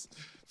hits a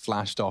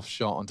flashed off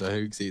shot onto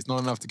Hooksy. It's not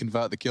enough to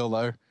convert the kill,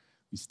 though.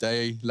 We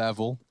stay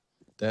level.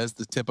 There's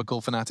the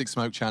typical Fnatic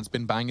smoke Chad's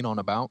been banging on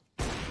about.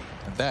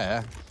 And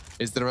there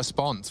is the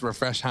response.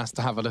 Refresh has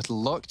to have a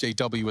little look.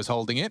 JW was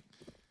holding it.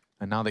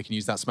 And now they can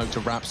use that smoke to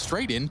wrap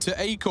straight into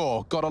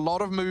Acor. Got a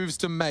lot of moves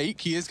to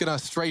make. He is going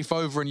to strafe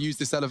over and use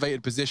this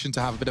elevated position to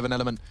have a bit of an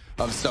element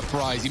of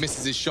surprise. He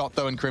misses his shot,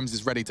 though, and Crims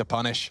is ready to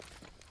punish.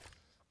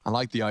 I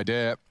like the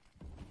idea.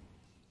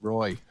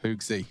 Roy,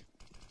 Hooksy.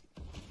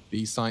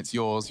 B-site's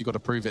yours. You've got to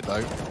prove it,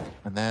 though.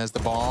 And there's the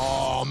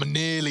bomb.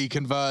 Nearly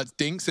converts.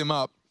 Dinks him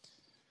up.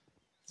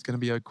 It's going to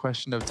be a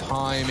question of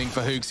timing for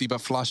Hooksy,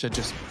 but Flusher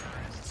just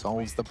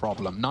solves the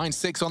problem.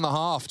 9-6 on the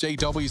half.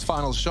 JW's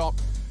final shot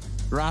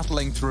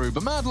rattling through.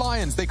 But Mad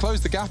Lions, they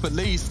close the gap at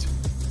least.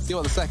 See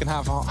what the second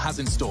half has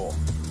in store.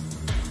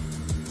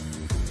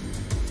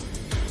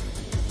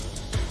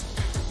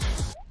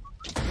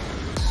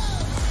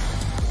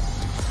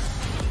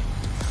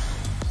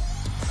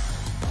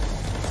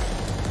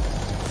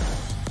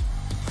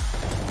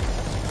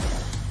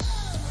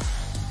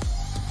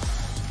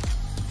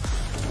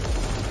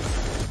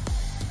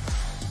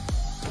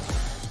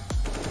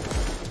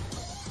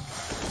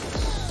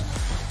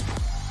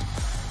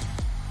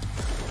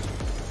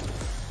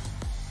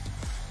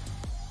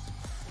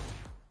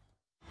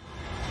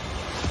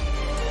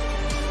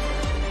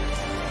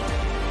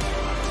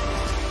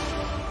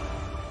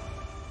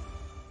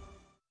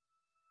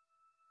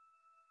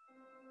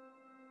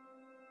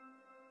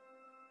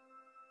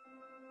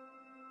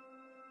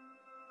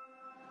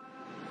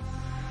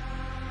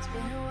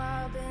 Been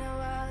a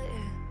while,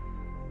 yeah.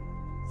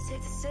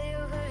 Safe to say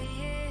over a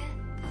year.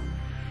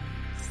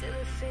 Still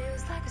it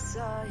feels like I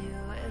saw you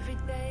every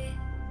day.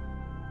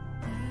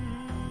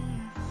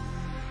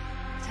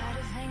 Tired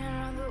of hanging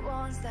around the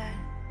ones that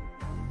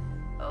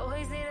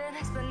always need an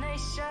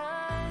explanation.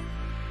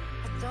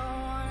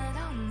 I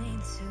don't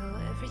need to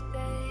every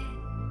day.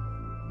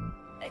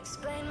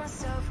 Explain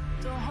myself,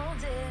 don't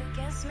hold it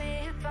against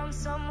me if I'm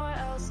somewhere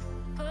else.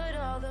 Put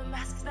all the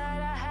masks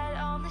that I had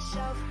on the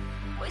shelf.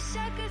 Wish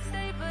I could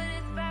stay, but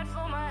it's bad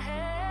for my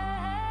head.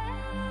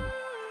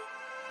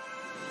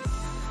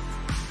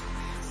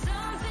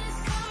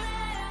 Something's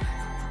coming.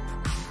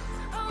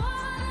 I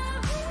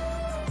wanna be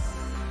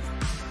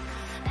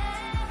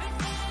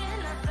everything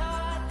I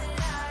thought that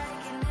I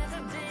could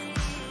never be.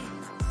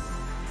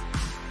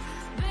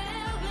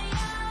 Build me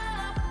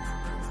up,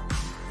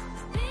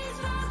 ease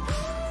my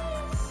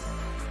peace.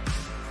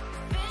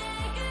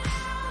 Figure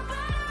out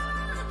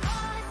all the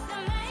parts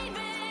that made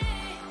me.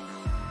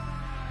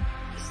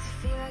 Used to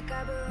feel like I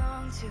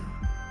belonged to a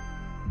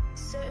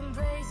certain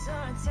place or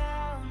a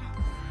town.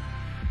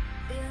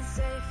 Feeling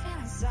safe,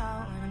 feeling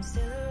sound when I'm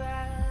still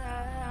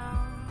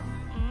around.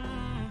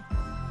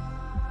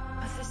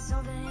 But there's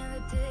something in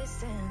the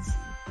distance.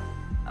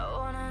 I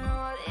wanna know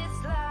what it's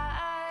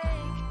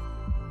like.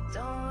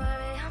 Don't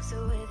worry, I'm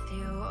still with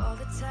you all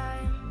the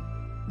time.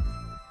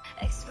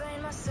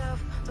 Explain myself,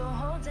 don't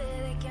hold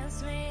it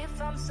against me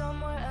if I'm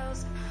somewhere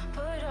else.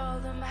 Put all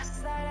the masks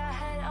that I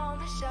had on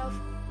the shelf.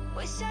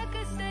 Wish I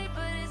could stay,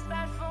 but it's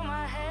bad for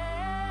my head.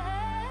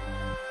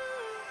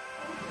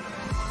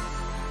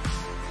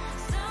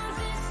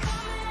 Something's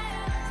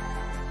coming.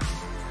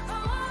 I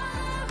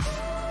wanna be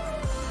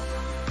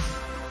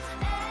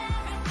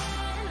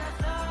everything I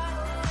thought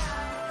that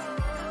I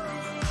could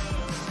be.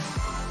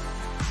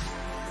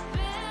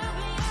 Build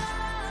me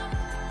up,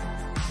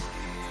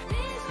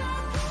 ease my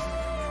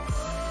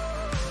peace.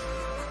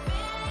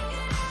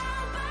 Figure out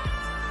all the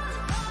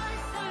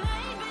parts that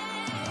made me.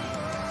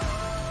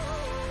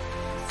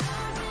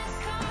 Something's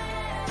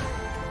coming.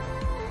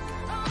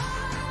 I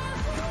wanna be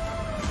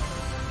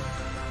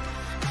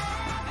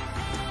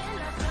everything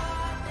I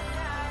thought that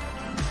I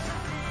could never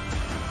be.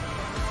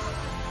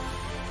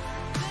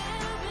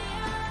 Build me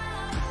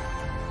up,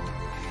 ease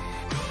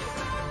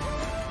my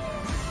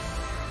peace.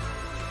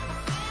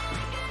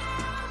 Figure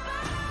out all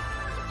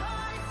the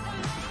parts that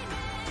made me.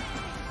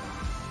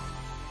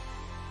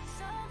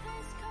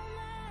 Something's coming.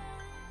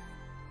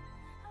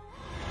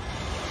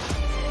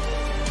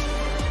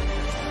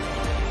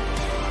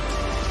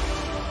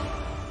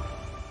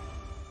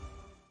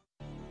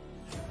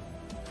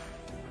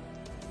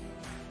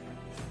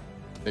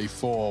 Day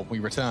 4, we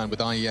return with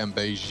IEM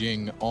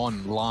Beijing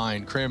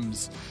online.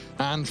 Crims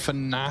and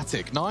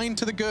Fnatic. 9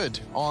 to the good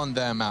on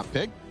their map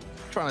pick.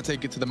 Trying to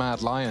take it to the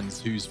Mad Lions,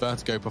 whose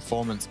Vertigo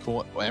performance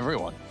caught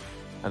everyone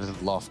a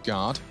little off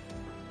guard.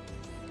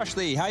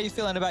 Ashley, how are you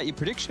feeling about your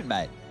prediction,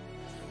 mate?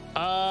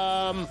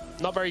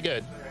 Not very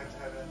good.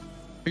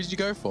 Who did you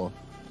go for?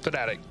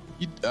 Fnatic.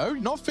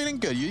 Not feeling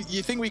good.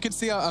 You think we could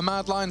see a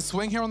Mad Lion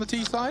swing here on the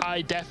T side?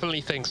 I definitely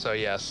think so,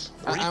 yes.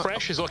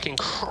 Refresh is looking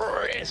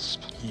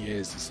crisp. He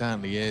is, he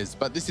certainly is.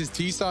 But this is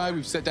T side.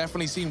 We've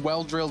definitely seen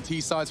well-drilled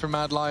T sides from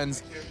Mad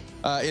Lions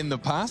in the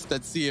past.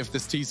 Let's see if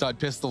this T side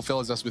pistol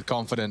fills us with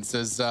confidence.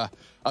 As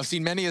I've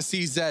seen many a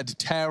CZ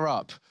tear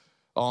up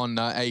on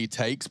A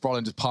takes.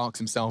 Brolin just parks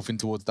himself in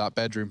towards that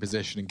bedroom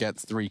position and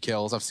gets 3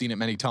 kills. I've seen it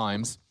many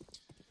times.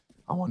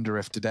 I wonder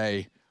if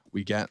today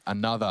we get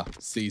another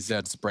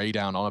CZ spray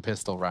down on a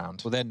pistol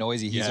round. Well, they're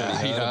noisy. He's Yeah,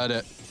 already he heard heard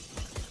it.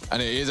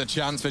 And it is a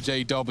chance for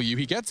JW.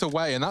 He gets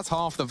away, and that's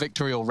half the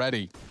victory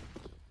already.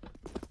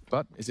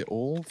 But is it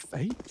all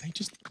fate? They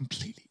just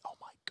completely, oh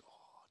my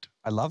God.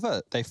 I love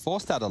it. They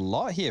forced out a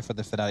lot here for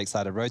the Fnatic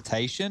side of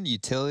rotation,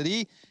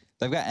 utility.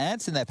 They've got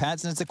ants in their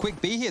pants, and it's a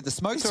quick B here. The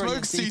smoke's already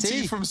in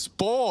CT. from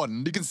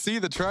spawn. You can see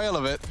the trail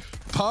of it.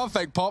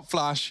 Perfect pop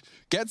flash.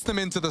 Gets them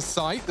into the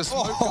site. The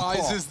smoke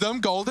guises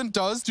them. Golden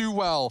does do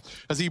well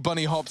as he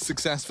bunny hops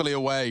successfully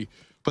away.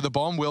 But the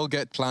bomb will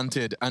get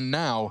planted. And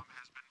now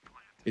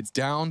It's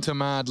down to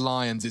Mad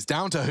Lions. It's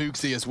down to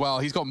Hooksy as well.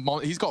 He's got a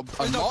lot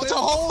to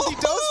hold. He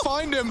does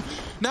find him.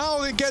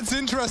 Now it gets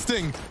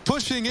interesting.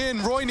 Pushing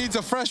in. Roy needs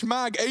a fresh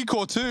mag.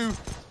 Acor too.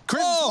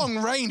 Crim's long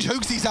range.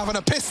 Hooksy's having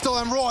a pistol,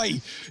 and Roy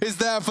is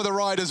there for the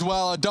ride as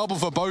well. A double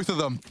for both of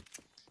them.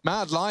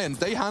 Mad Lions,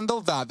 they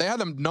handled that. They had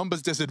a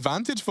numbers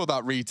disadvantage for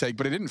that retake,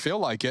 but it didn't feel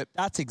like it.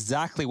 That's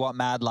exactly what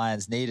Mad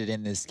Lions needed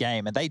in this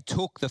game, and they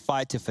took the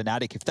fight to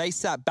Fnatic. If they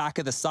sat back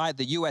of the site,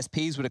 the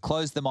USPs would have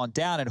closed them on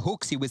down, and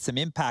Hooksy with some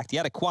impact. He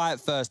had a quiet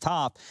first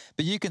half,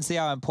 but you can see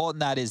how important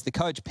that is. The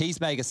coach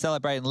Peacemaker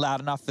celebrating loud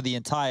enough for the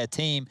entire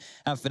team,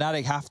 and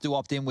Fnatic have to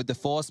opt in with the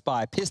Force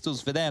Spy.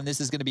 Pistols for them, this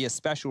is going to be a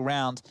special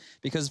round,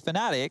 because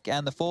Fnatic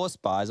and the Force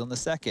Spies on the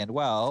second,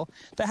 well,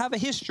 they have a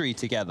history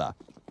together.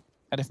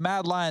 And if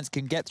Mad Lions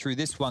can get through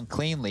this one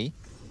cleanly,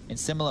 in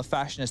similar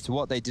fashion as to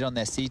what they did on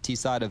their CT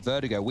side of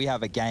Vertigo, we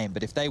have a game.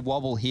 But if they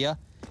wobble here,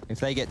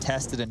 if they get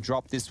tested and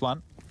drop this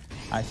one,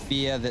 I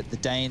fear that the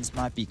Danes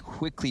might be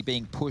quickly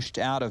being pushed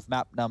out of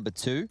map number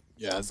 2.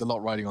 Yeah, there's a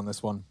lot riding on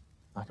this one.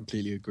 I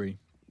completely agree.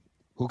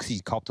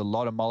 Hooksy's copped a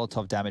lot of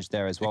Molotov damage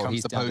there as well. Here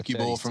comes the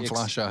Pokeball from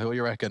Flasher. Who do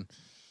you reckon?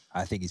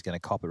 I think he's going to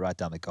cop it right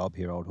down the gob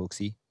here, old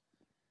Hooksy.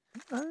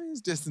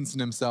 He's distancing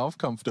himself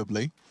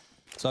comfortably.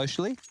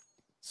 Socially?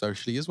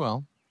 Socially as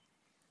well.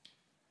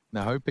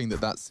 Now hoping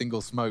that that single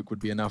smoke would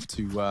be enough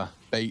to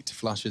bait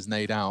Flusher's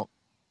nade out.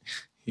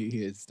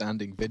 He is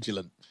standing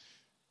vigilant,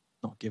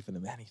 not giving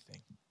him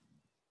anything.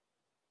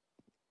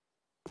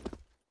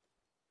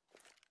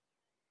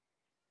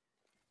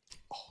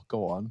 Oh,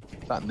 go on.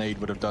 That nade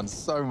would have done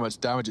so much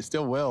damage. It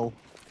still will.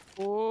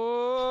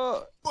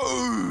 Oh.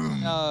 Boom!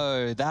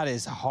 No, that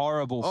is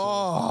horrible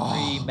for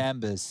 3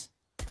 members.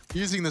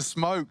 Using the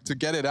smoke to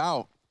get it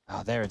out.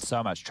 Oh, they're in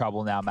so much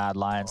trouble now, Mad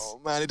Lions. Oh,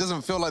 man, it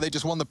doesn't feel like they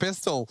just won the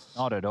pistol.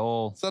 Not at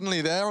all.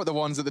 Suddenly they're the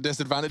ones at the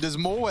disadvantage. There's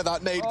more where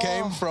that nade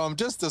came from,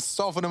 just to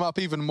soften them up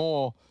even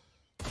more.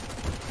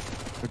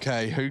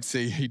 Okay,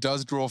 Hooksy, he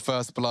does draw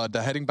first blood.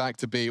 They're heading back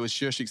to B. It was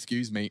Shush,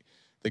 excuse me.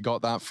 They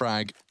got that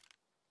frag.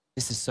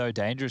 This is so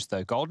dangerous,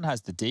 though. Golden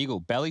has the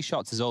deagle. Belly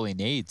shots is all he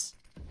needs.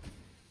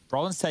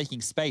 Brolin's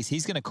taking space.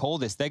 He's going to call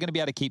this. They're going to be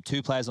able to keep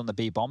 2 players on the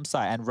B bomb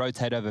site and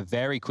rotate over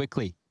very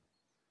quickly.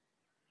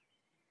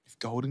 If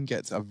Golden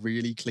gets a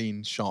really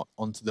clean shot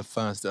onto the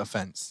first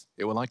offense,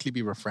 it will likely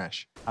be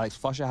refresh. Alex,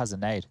 Flusher has a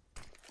nade.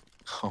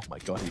 Oh my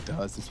god, he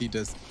does. If he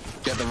does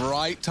get the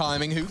right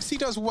timing, Hooksy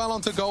does well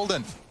onto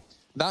Golden.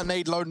 That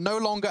nade load no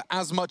longer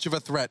as much of a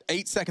threat.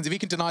 8 seconds, if he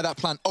can deny that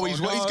plant. Oh, he's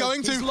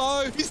going to. He's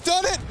low. He's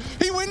done it.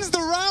 He wins the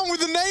round with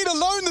the nade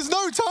alone. There's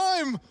no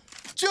time.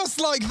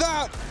 Just like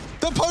that,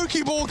 the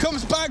Pokeball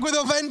comes back with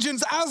a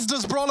vengeance, as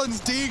does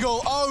Brolin's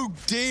deagle. Oh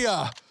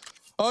dear.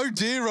 Oh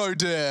dear, oh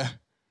dear.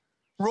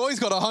 Roy's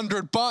got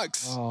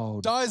 $100. Oh,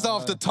 dies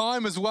after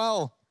time as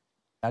well.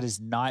 That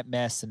is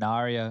nightmare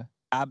scenario.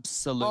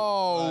 Absolute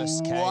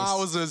worst case.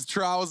 Wowzers,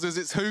 trousers.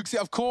 It's Hooksy,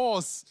 of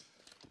course.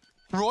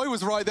 Roy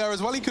was right there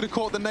as well. He could have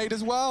caught the nade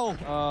as well.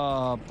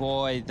 Oh,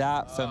 boy,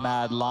 that for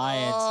Mad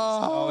Lions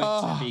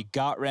is going to be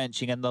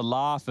gut-wrenching, and the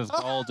laugh of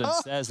Golden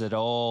says it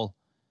all.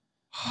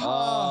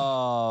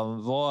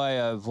 Oh,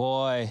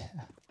 boy.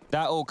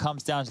 That all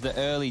comes down to the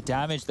early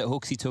damage that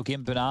Hooksy took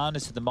in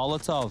Bananas to the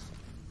Molotov.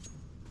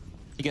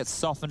 He gets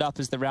softened up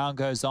as the round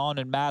goes on,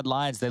 and Mad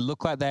Lions, they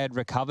look like they had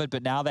recovered,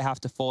 but now they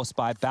have to Force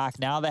Spy back.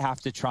 Now they have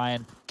to try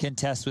and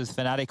contest with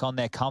Fnatic on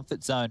their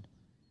comfort zone.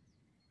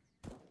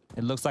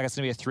 It looks like it's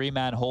going to be a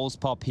 3-man Halls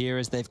pop here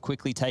as they've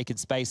quickly taken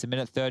space.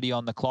 1:30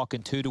 on the clock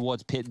and 2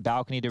 towards pit and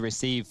balcony to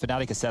receive.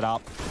 Fnatic are set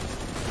up.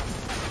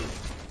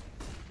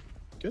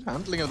 Good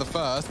handling of the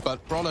first,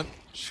 but Brolin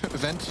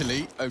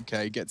eventually,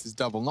 okay, gets his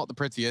double. Not the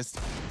prettiest.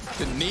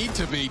 Didn't need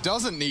to be,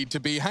 doesn't need to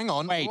be. Hang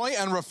on. Wait. Roy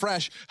and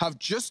Refresh have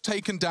just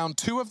taken down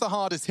 2 of the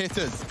hardest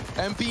hitters.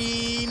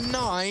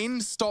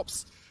 MP9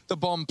 stops the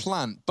bomb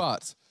plant,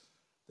 but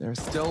there are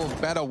still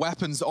better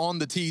weapons on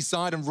the T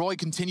side, and Roy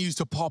continues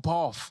to pop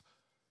off.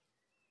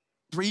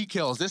 3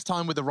 kills, this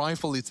time with the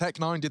rifle. The Tech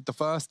 9 did the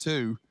first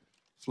 2.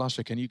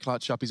 Flusher, can you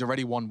clutch up? He's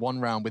already won 1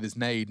 round with his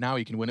nade. Now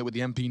he can win it with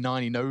the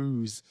MP9. He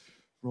knows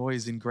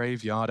Roy's in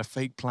graveyard, a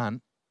fake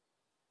plant.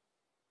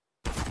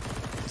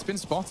 He's been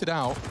spotted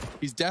out.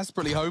 He's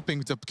desperately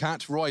hoping to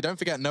catch Roy. Don't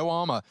forget, no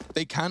armor.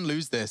 They can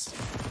lose this.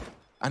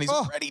 And he's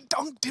already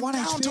dunked him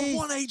down to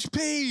 1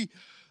 HP.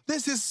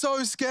 This is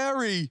so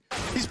scary.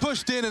 He's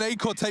pushed in and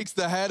Acor takes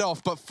the head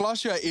off, but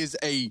Flusher is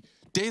a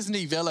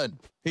Disney villain.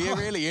 He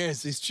really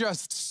is. It's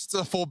just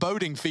a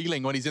foreboding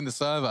feeling when he's in the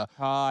server.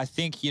 I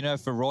think, you know,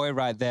 for Roy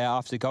right there,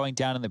 after going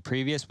down in the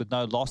previous with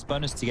no loss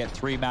bonus to get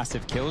 3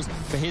 massive kills,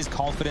 for his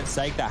confidence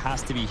sake, that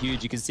has to be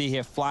huge. You can see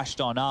here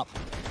flashed on up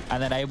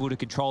and then able to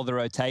control the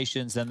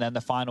rotations, and then the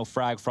final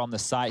frag from the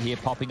site here,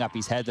 popping up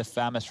his head, the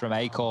Famous from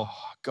Acor.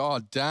 Oh,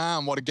 God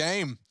damn, what a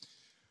game.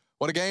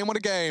 What a game, what a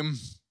game.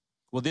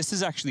 Well, this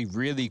is actually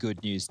really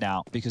good news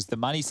now, because the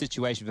money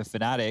situation for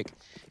Fnatic,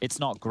 it's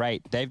not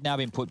great. They've now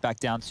been put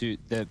back down to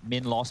the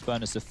min loss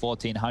bonus of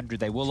 1,400.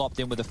 They will opt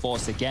in with a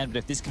Force again, but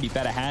if this can be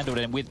better handled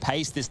and with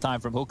pace this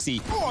time from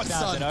Hooksy,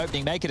 found an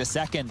opening, make it a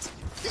second.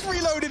 He's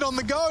reloaded on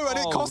the go, and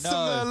it cost him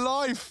their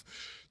life.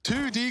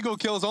 2 Deagle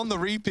kills on the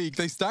repeat.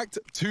 They stacked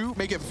 2,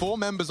 make it 4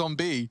 members on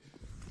B.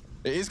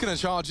 It is going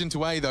to charge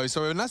into A, though,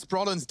 so unless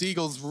Brolin's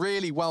Deagle's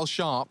really well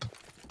sharp.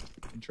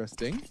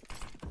 Interesting.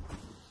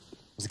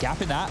 There's a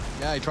gap in that.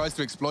 Yeah, he tries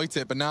to exploit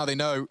it, but now they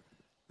know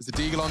there's a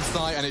Deagle on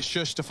site, and it's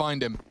Shush to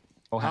find him.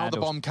 How the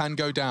bomb can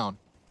go down.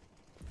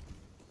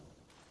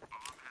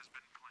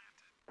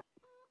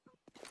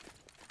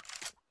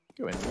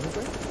 Go in,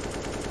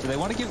 do they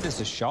want to give this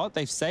a shot?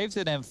 They've saved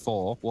an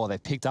M4. Well,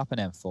 they've picked up an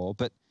M4,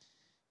 but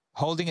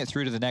holding it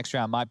through to the next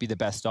round might be the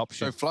best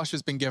option. So Flush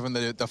has been given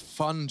the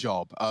fun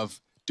job of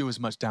do as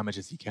much damage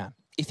as he can.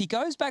 If he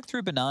goes back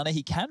through Banana,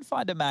 he can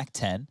find a Mac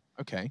 10.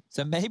 Okay.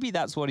 So maybe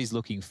that's what he's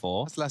looking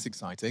for. That's less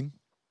exciting.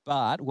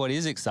 But what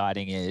is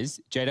exciting is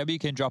JW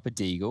can drop a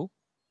Deagle.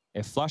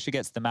 If Flusher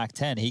gets the Mac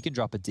 10, he can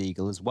drop a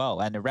Deagle as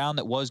well. And a round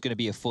that was going to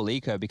be a full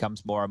eco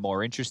becomes more and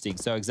more interesting.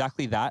 So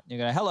exactly that. You're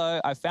going,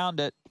 hello, I found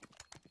it.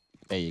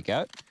 There you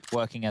go.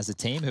 Working as a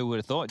team. Who would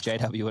have thought?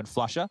 JW and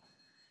Flusher.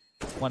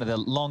 One of the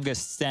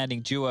longest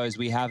standing duos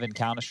we have in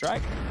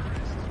Counter-Strike.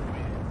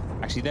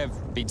 Actually,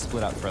 they've been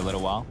split up for a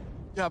little while.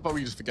 Yeah, but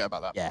we just forget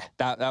about that. Yeah,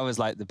 that was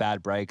like the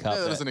bad breakup.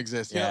 Yeah, that doesn't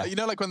exist. Yeah. You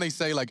know, like when they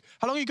say, like,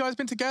 how long have you guys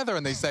been together?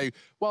 And they say,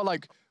 well,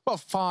 like, well,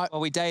 5.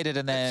 Well, we dated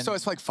and then... So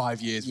it's like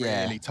 5 years,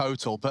 really,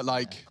 total. But,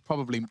 like,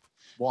 probably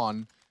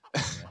 1.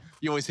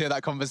 You always hear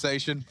that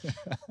conversation.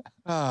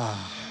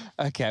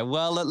 Okay,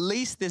 well, at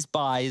least this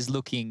buy is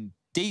looking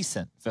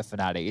decent for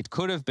Fnatic. It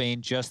could have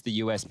been just the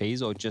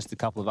USPs or just a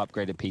couple of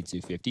upgraded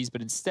P250s,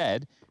 but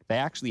instead, they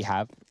actually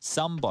have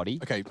somebody,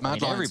 okay,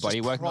 Mad Lions,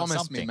 everybody working on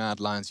something. Promise me, Mad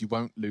Lions, you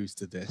won't lose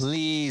to this.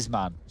 Please,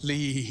 man.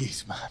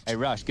 Please, man. Hey,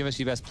 Rush, give us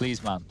your best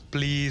please, man.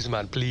 Please,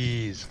 man,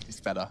 please. It's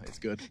better. It's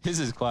good. This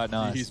is quite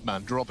nice. Please,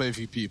 man. Drop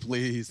AVP,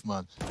 please,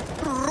 man.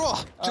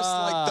 Just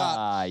like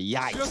that.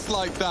 Yikes. Just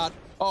like that.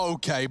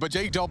 Okay, but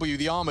JW,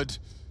 the armored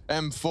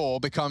M4,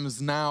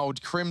 becomes now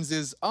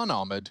Crim's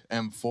unarmored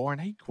M4,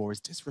 and Acore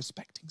is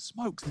disrespecting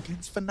smokes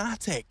against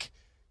Fnatic.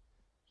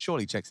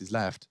 Surely checks his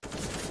left.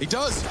 He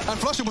does, and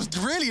Flusher was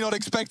really not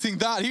expecting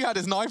that. He had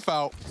his knife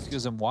out.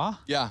 Excuse-moi?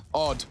 Yeah,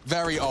 odd.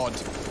 Very odd.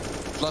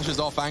 Flusher's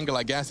off angle,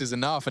 I guess, is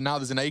enough, and now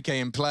there's an AK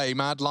in play.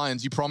 Mad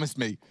Lions, you promised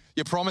me.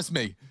 You promised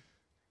me.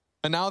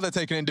 And now they're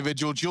taking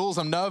individual duels.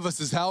 I'm nervous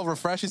as hell.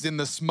 Refresh is in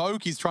the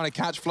smoke. He's trying to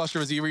catch Flusher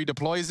as he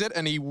redeploys it,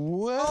 and he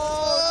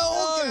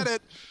will get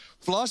it.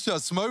 Flusher,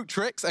 smoke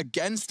tricks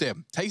against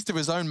him. Taste of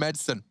his own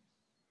medicine.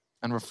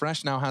 And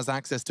Refresh now has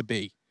access to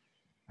B.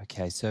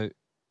 Okay, so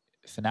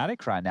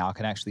Fnatic right now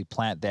can actually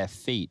plant their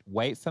feet,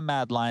 wait for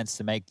Mad Lions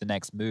to make the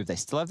next move. They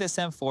still have this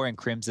M4 in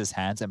Crim's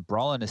hands, and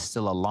Brolin is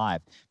still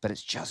alive, but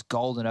it's just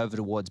golden over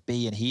towards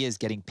B, and he is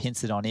getting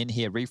pincered on in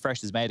here.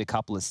 Refresh has made a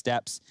couple of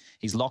steps.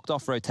 He's locked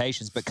off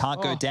rotations, but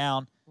can't go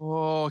down.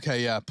 Oh,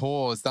 okay, yeah,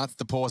 pause. That's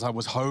the pause I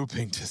was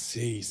hoping to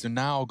see. So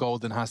now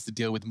Golden has to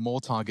deal with more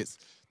targets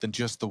than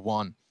just the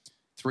one.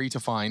 3 to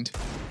find.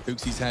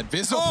 Hooksy's head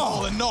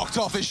visible and knocked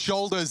off his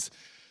shoulders.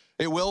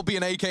 It will be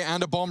an AK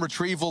and a bomb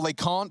retrieval. They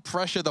can't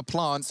pressure the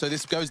plant, so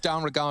this goes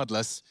down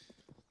regardless.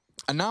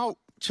 And now,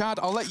 Chad,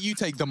 I'll let you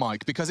take the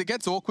mic because it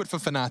gets awkward for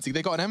Fnatic.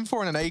 They got an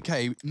M4 and an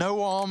AK,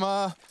 no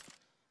armor.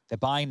 They're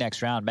buying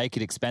next round, make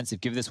it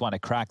expensive, give this one a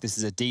crack. This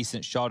is a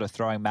decent shot of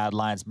throwing Mad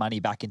Lions' money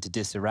back into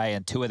disarray,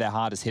 and 2 of their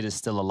hardest hitters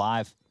still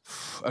alive.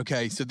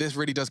 Okay, so this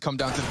really does come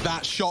down to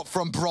that shot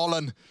from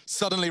Brolin.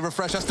 Suddenly,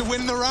 Refresh has to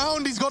win the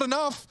round. He's got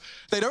enough.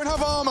 They don't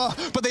have armor,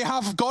 but they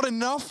have got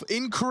enough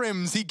in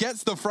Crims. He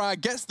gets the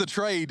frag, gets the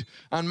trade,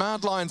 and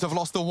Mad Lions have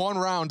lost the 1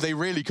 round they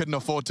really couldn't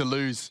afford to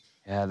lose.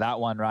 Yeah, that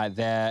one right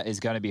there is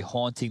going to be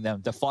haunting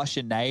them. The Flush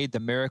and Nade, the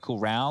miracle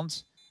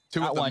rounds.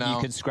 That one you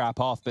can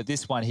scrap off, but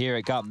this one here,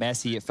 it got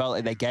messy. It felt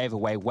like they gave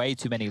away way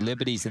too many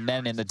liberties, and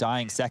then in the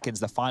dying seconds,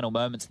 the final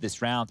moments of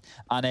this round,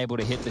 unable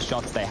to hit the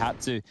shots they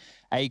had to.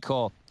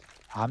 Acore,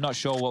 I'm not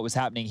sure what was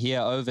happening here,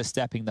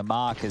 overstepping the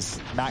mark as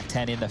Mac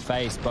 10 in the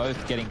face,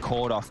 both getting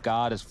caught off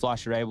guard as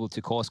Flush are able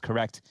to course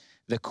correct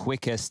the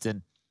quickest.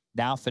 And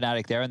now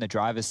Fnatic, they're in the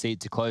driver's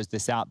seat to close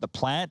this out. The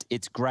plant,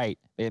 it's great.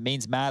 It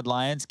means Mad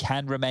Lions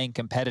can remain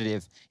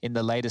competitive in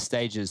the later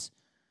stages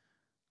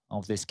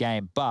of this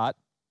game. But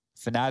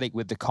Fnatic,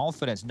 with the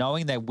confidence,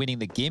 knowing they're winning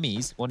the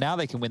gimmies, well, now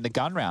they can win the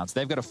gun rounds.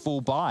 They've got a full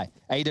buy.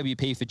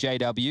 AWP for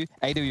JW,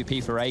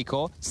 AWP for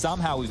Acore.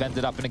 Somehow we've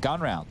ended up in a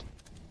gun round.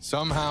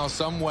 Somehow,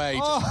 some way,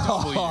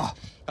 W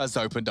has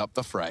opened up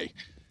the fray.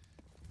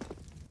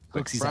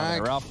 Hooksy's having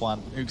a rough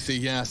one.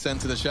 Hooksy, yeah,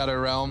 sent to the Shadow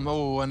Realm.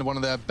 Oh, and one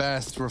of their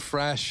best.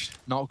 Refresh,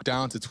 knocked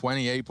down to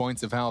 28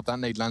 points of health. That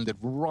nade landed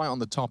right on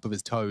the top of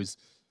his toes.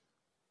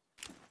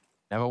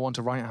 Never want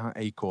to write out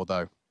Acore,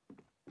 though.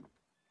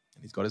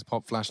 And he's got his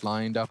pop flash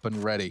lined up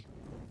and ready.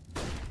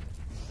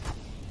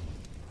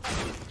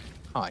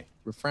 Hi,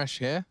 Refresh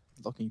here,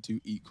 looking to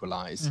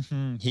equalize.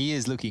 He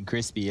is looking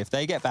crispy. If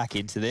they get back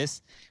into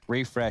this,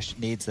 Refresh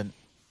needs a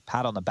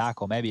pat on the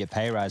back or maybe a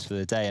pay rise for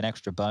the day, an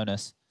extra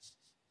bonus.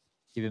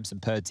 Give him some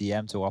per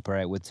DM to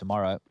operate with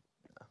tomorrow.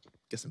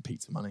 Get some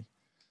pizza money.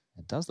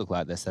 It does look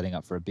like they're setting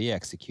up for a B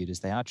executors.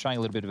 They are trying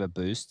a little bit of a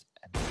boost.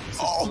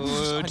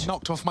 Oh, I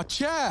knocked off my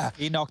chair.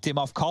 He knocked him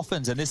off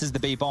coffins, and this is the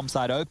B bomb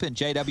side open.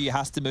 JW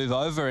has to move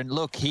over, and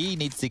look, he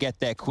needs to get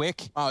there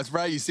quick. Oh, it's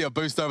rare you see a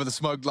boost over the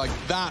smoke like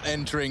that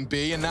entering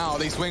B, and now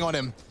they swing on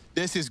him.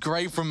 This is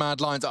great from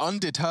Mad Lions,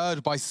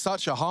 undeterred by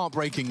such a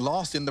heartbreaking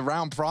loss in the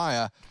round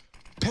prior.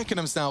 Picking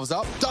themselves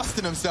up,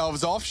 dusting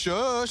themselves off.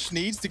 Shush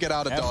needs to get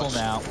out of dodge.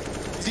 Now.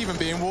 He's even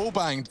being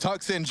wallbanged,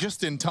 tucks in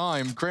just in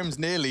time. Crim's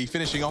nearly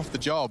finishing off the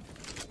job.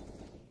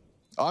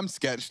 I'm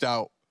sketched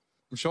out.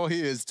 I'm sure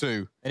he is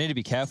too. They need to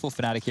be careful,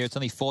 Fnatic here. It's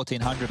only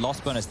 1,400 loss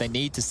bonus. They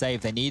need to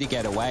save. They need to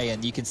get away.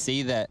 And you can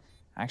see that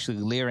actually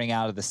leering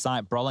out of the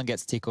sight. Brolin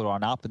gets tickled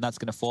on up, and that's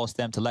going to force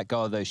them to let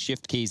go of those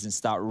shift keys and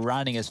start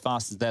running as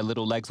fast as their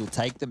little legs will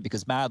take them,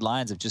 because Mad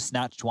Lions have just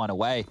snatched one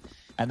away.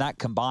 And that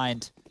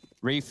combined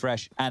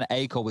Refresh and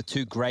Acor with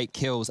 2 great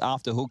kills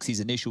after Hooksy's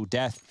initial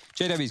death.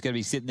 JW is going to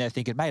be sitting there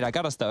thinking, mate, I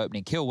got us the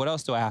opening kill. What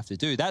else do I have to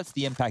do? That's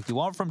the impact you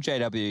want from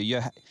JW.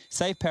 Your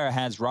safe pair of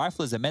hands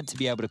riflers are meant to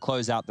be able to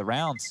close out the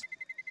rounds.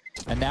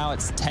 And now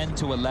it's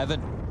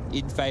 10-11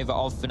 in favor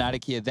of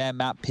Fnatic here. Their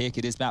map pick,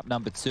 it is map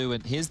number 2.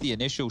 And here's the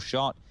initial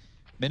shot.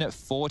 Minute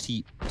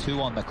 42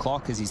 on the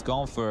clock as he's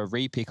gone for a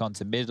repick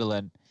onto middle.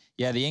 And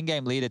yeah, the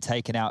in-game leader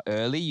taken out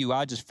early. You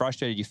are just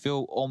frustrated. You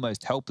feel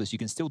almost helpless. You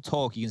can still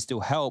talk, you can still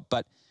help,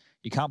 but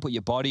you can't put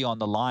your body on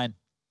the line.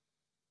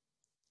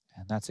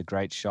 And that's a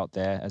great shot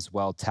there as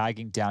well.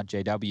 Tagging down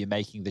JW,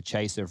 making the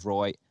chase of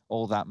Roy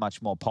all that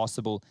much more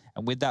possible.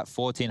 And with that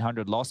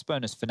 1,400 loss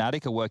bonus,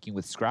 Fnatic are working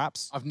with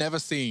scraps. I've never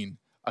seen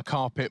a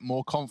carpet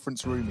more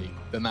conference roomy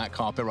than that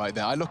carpet right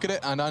there. I look at it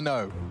and I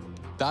know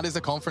that is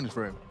a conference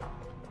room.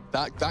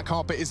 That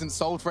carpet isn't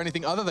sold for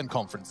anything other than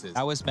conferences.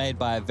 That was made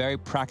by a very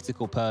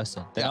practical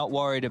person. They're not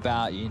worried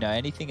about, you know,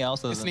 anything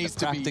else other than the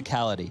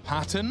practicality. To be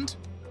patterned.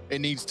 It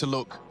needs to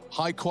look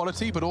high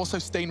quality, but also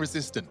stain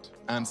resistant.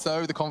 And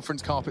so the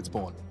conference carpet's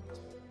born.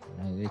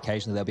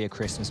 Occasionally there'll be a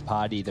Christmas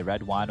party. The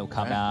red wine will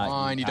come out.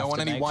 Wine. You don't want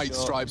any white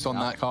stripes on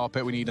that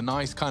carpet. We need a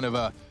nice kind of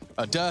a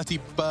dirty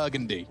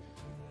burgundy.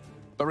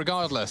 But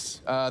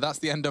regardless, that's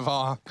the end of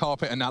our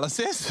carpet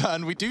analysis.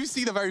 And we do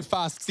see the very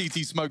fast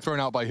CT smoke thrown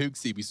out by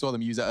Hooksy. We saw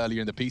them use it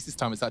earlier in the piece. This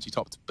time it's actually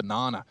topped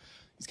Banana.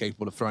 He's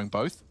capable of throwing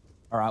both.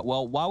 All right,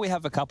 well, while we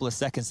have a couple of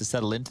seconds to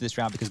settle into this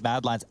round, because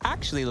Mad Lions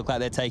actually look like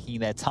they're taking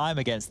their time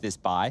against this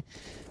buy,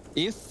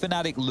 if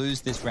Fnatic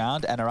lose this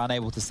round and are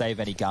unable to save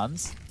any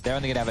guns, they're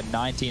only going to have a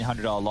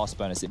 $1,900 loss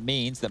bonus. It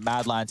means that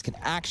Mad Lions can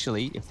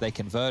actually, if they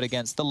convert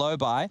against the low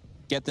buy,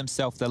 get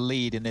themselves the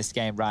lead in this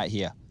game right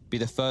here. Be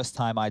the first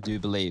time, I do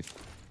believe.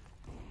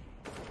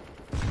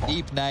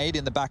 Deep nade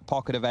in the back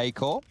pocket of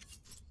Acor.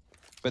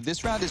 But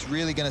this round is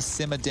really going to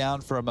simmer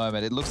down for a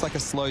moment. It looks like a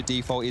slow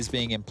default is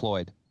being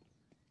employed.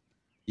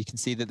 You can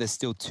see that there's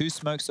still 2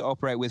 smokes to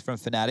operate with from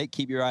Fnatic.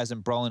 Keep your eyes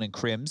on Brolin and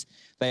Crims.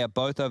 They are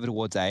both over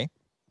towards A.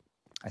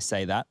 I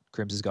say that.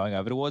 Crims is going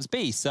over towards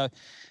B. So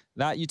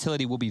that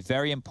utility will be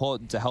very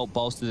important to help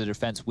bolster the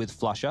defense with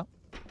Flusher.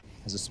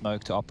 Has a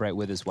smoke to operate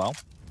with as well.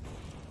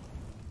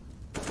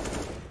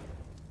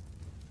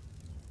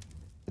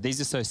 These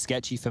are so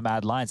sketchy for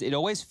Mad Lions. It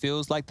always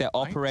feels like they're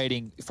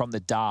operating from the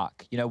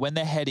dark. You know, when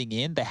they're heading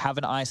in, they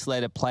haven't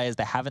isolated players.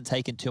 They haven't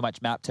taken too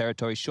much map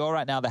territory. Sure,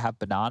 right now they have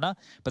Banana,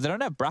 but they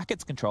don't have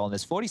brackets control, and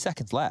there's 40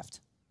 seconds left.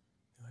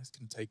 He's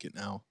going to take it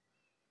now.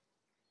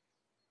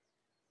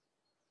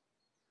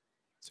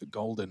 So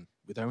Golden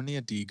with only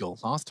a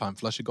deagle. Last time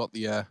Flusher got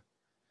the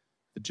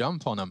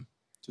jump on him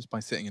just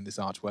by sitting in this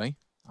archway.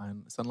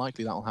 And it's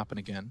unlikely that will happen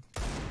again.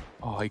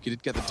 Oh, he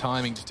did get the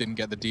timing, just didn't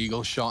get the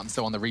deagle shot, and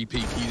so on the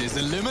repeat, he is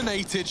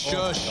eliminated.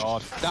 Shush. Oh,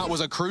 that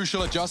was a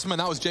crucial adjustment.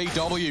 That was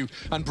JW,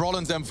 and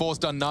Brolin's M4's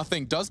done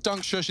nothing. Does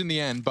dunk Shush in the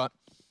end, but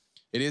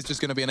it is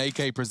just going to be an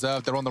AK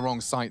preserved. They're on the wrong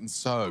site, and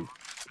so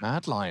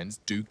Mad Lions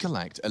do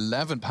collect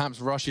 11. Perhaps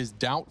Rush's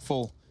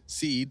doubtful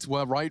seeds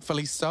were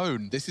rightfully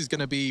sown. This is going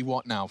to be,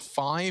 what now,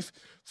 5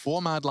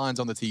 for Mad Lions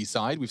on the T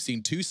side. We've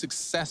seen 2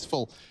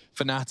 successful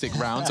Fnatic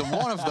rounds, and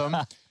one of them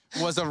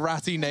was a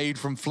ratty nade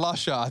from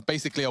Flusher,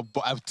 basically a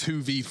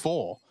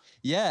 2v4.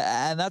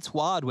 Yeah, and that's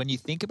wild when you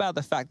think about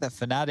the fact that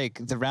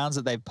Fnatic, the rounds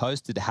that they've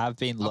posted have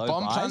been low buys. A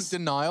bomb plant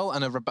denial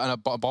and a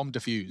bomb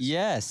defuse.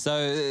 Yeah,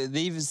 so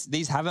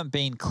these haven't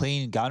been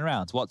clean gun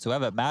rounds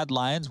whatsoever. Mad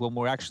Lions, when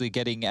we're actually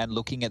getting and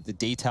looking at the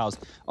details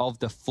of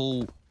the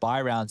full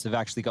buy rounds, have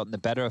actually gotten the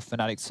better of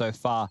Fnatic so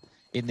far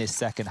in this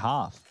second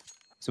half.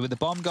 So with the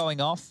bomb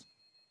going off,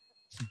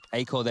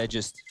 Acor, they're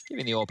just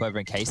giving the AWP over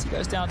in case he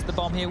goes down to the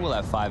bomb here. We'll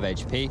have 5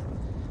 HP.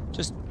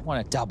 Just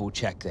want to double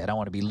check there. Don't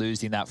want to be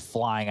losing that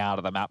flying out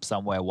of the map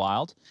somewhere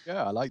wild.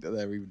 Yeah, I like that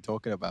they're even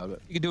talking about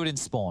it. You can do it in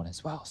spawn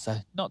as well, so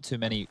not too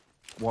many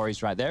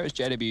worries right there as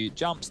JW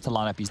jumps to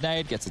line up his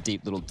nade, gets a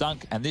deep little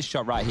dunk, and this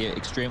shot right here,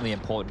 extremely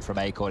important from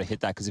Acor to hit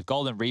that, because if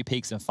Golden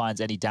repeaks and finds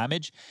any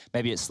damage,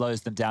 maybe it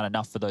slows them down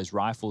enough for those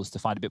rifles to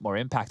find a bit more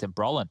impact. And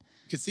Brolin,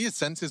 you could see his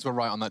senses were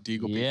right on that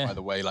deagle peak, by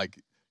the way. Like,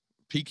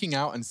 peeking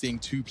out and seeing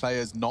 2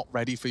 players not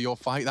ready for your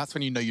fight, that's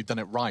when you know you've done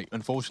it right.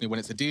 Unfortunately, when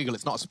it's a deagle,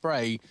 it's not a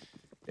spray,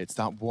 it's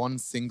that one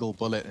single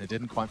bullet, and it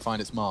didn't quite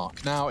find its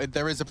mark. Now,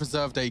 there is a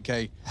preserved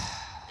AK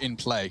in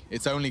play.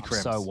 It's only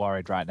Crims. So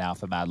worried right now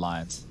for Mad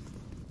Lions.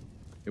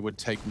 It would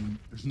take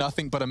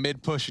nothing but a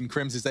mid push in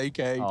Crim's AK.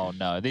 Oh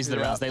no, these are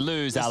the rounds they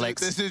lose,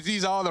 Alex.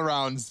 These are the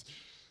rounds.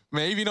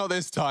 Maybe not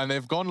this time.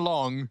 They've gone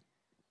long.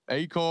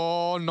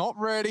 Acorn not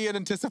ready and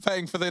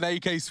anticipating for the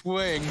AK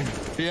swing.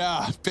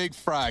 Yeah, big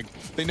frag.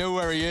 They know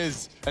where he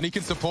is, and he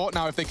can support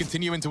now if they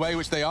continue into A,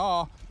 which they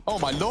are. Oh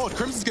my lord,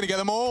 Crimson's gonna get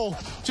them all,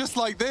 just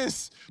like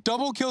this.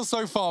 Double kill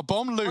so far,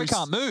 bomb loose. I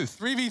can't move.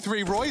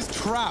 3v3, Roy's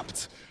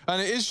trapped.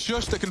 And it is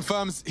Shush that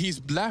confirms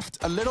he's left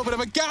a little bit of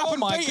a gap and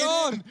my baited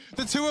God. in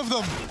the two of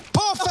them.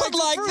 Perfect, Not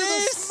like through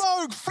this. the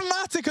smoke.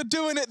 Fnatic are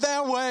doing it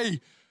their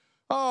way.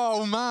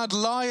 Oh, Mad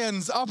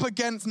Lions up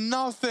against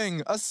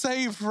nothing. A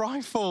saved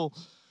rifle.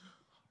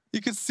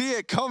 You could see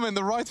it coming.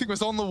 The writing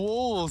was on the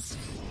walls.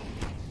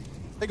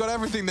 They got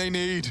everything they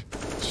need.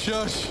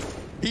 Shush.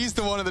 He's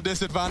the one at the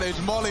disadvantage.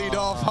 Mollied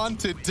off,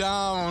 hunted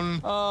down.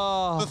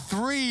 The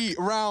 3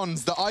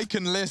 rounds that I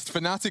can list,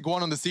 Fnatic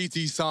won on the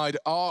CT side,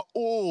 are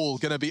all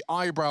going to be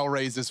eyebrow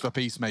raisers for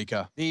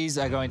Peacemaker. These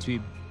are going to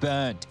be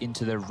burnt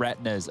into the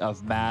retinas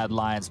of Mad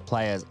Lions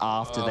players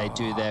after they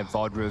do their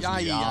VOD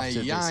review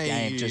after this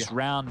game. Just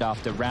round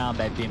after round,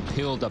 they've been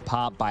peeled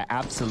apart by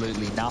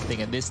absolutely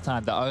nothing. And this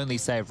time, the only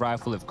saved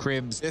rifle of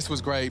Crims. This was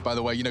great, by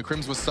the way. You know,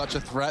 Crims was such a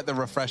threat that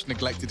Refresh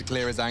neglected to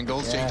clear his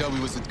angles. JW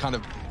was kind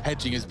of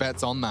hedging his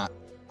bets on that.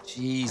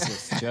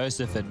 Jesus,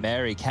 Joseph and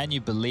Mary, can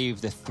you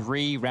believe the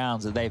 3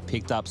 rounds that they've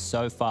picked up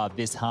so far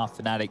this half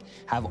Fnatic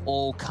have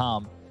all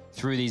come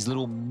through these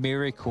little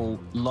miracle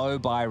low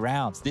buy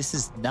rounds? This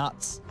is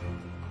nuts.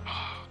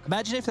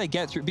 Imagine if they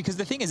get through, because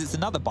the thing is, it's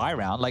another buy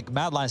round. Like,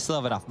 Mad Lions still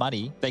have enough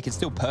money. They can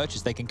still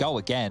purchase. They can go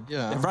again.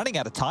 Yeah. They're running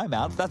out of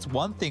timeouts. That's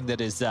one thing that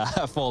is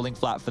falling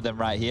flat for them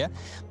right here.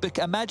 But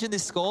imagine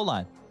this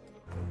scoreline.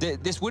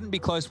 This wouldn't be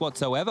close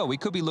whatsoever. We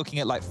could be looking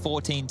at like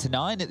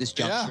 14-9 at this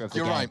juncture of the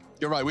game. You're right.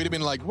 You're right. We'd have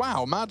been like,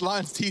 wow, Mad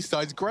Lions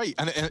T-side's great.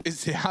 And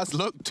it has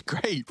looked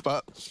great,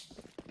 but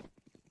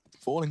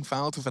falling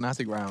foul to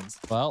Fnatic rounds.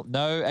 Well,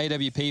 no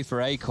AWP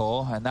for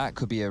A-Core, and that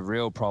could be a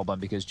real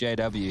problem because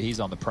JW, he's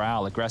on the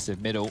prowl,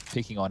 aggressive middle,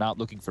 picking on up,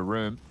 looking for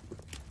room.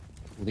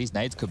 Well, these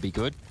nades could be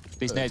good.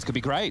 These nades could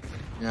be great.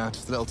 Yeah,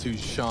 just a little too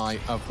shy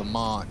of the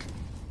mark.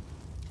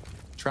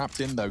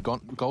 Trapped in, though.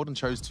 Golden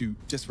chose to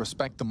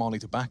disrespect the molly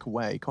to back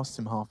away. Cost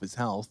him half his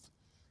health.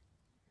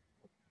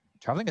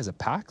 Traveling as a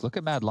pack. Look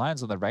at Mad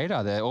Lions on the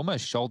radar. They're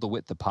almost shoulder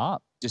width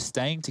apart. Just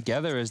staying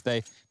together as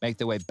they make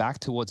their way back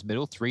towards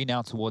middle. 3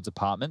 now towards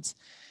apartments.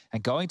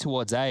 And going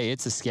towards A,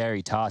 it's a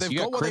scary task. They've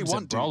got what they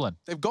want, dude.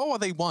 They've got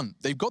what they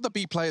want. They've got the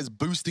B players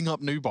boosting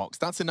up Nubox.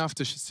 That's enough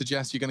to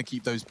suggest you're going to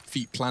keep those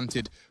feet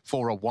planted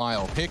for a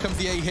while. Here comes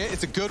the A hit.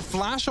 It's a good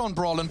flash on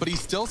Brolin, but he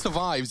still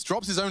survives.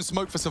 Drops his own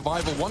smoke for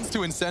survival. Wants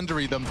to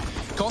incendiary them.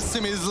 Costs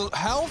him his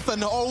health,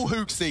 and oh,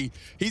 Hooksy.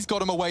 He's got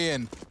him a way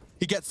in.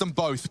 He gets them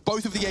both.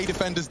 Both of the A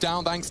defenders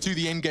down thanks to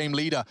the in-game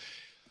leader.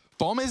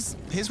 Bomb is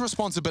his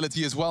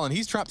responsibility as well, and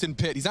he's trapped in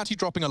pit. He's actually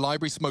dropping a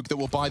library smoke that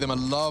will buy them a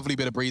lovely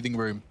bit of breathing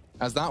room.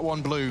 As that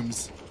one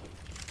blooms,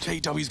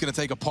 JW's going to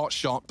take a pot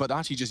shot, but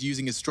actually just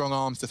using his strong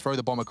arms to throw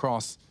the bomb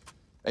across.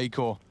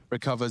 A-Core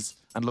recovers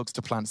and looks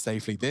to plant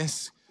safely.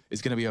 This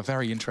is going to be a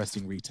very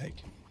interesting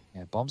retake.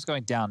 Yeah, bomb's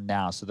going down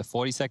now, so the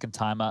 40-second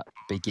timer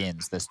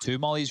begins. There's 2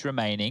 mollies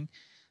remaining,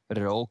 but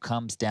it all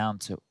comes down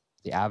to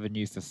the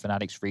avenue for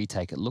Fnatic's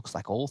retake. It looks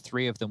like all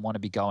 3 of them want to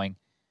be going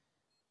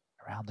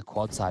around the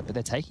quad side, but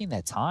they're taking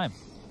their time.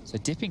 So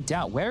dipping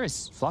down, where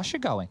is Flusher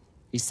going?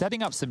 He's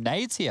setting up some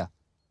nades here.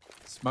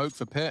 Smoke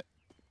for pit.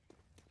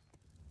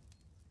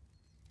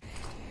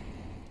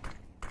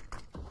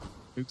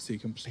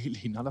 Hooksy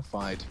completely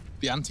nullified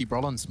the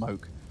anti-Brolin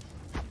smoke.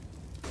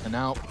 And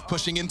now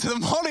pushing into the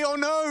molly. Oh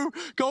no!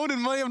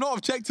 Golden may have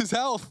not checked his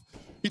health.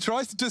 He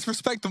tries to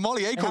disrespect the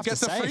molly. A-Core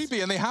gets a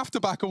freebie and they have to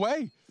back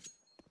away.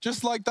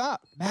 Just like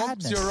that.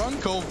 Madness. Your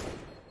uncle.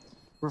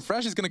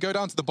 Refresh is going to go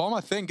down to the bomb, I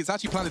think. It's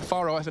actually planted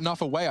far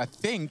enough away, I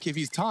think, if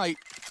he's tight.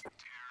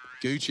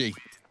 Gucci.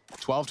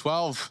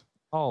 12-12.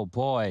 Oh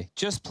boy,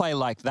 just play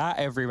like that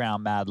every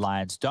round, Mad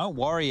Lions. Don't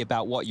worry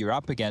about what you're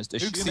up against.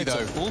 Assume it's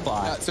a full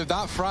buy. So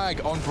that frag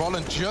on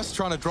Brolin just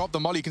trying to drop the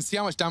molly. You can see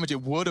how much damage it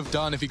would have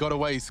done if he got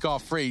away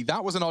scar-free.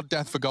 That was an odd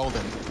death for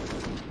Golden.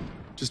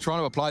 Just trying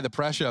to apply the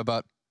pressure,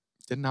 but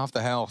didn't have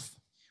the health.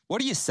 What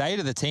do you say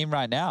to the team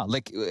right now?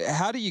 Like,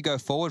 how do you go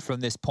forward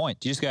from this point?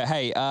 Do you just go,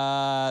 hey,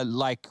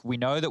 like, we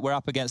know that we're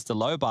up against a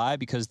low buy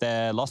because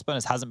their loss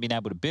bonus hasn't been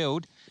able to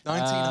build.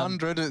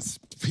 1900, it's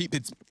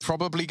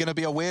probably going to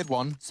be a weird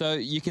one. So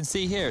you can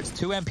see here, it's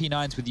 2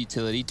 MP9s with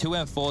utility, 2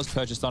 M4s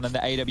purchased on in the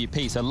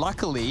AWP. So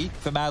luckily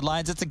for Mad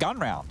Lions, it's a gun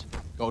round.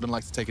 Golden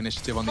likes to take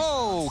initiative on the...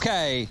 Oh,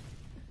 okay.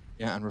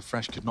 Yeah, and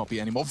Refresh could not be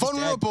any more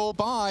vulnerable.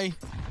 Bye.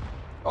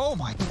 Oh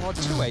my God,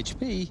 2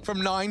 HP.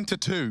 From 9 to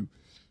 2.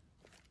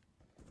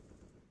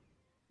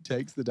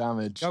 Takes the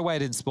damage. Go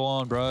wait in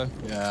spawn, bro.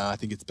 Yeah, I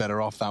think it's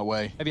better off that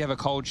way. Maybe have a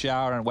cold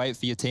shower and wait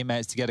for your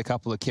teammates to get a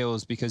couple of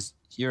kills because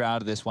you're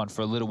out of this one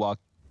for a little while.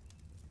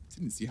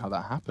 Didn't see how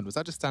that happened. Was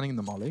that just standing in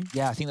the molly?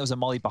 Yeah, I think there was a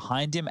molly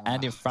behind him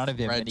and in front of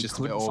him, and he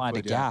couldn't find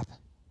a gap.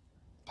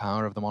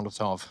 Power of the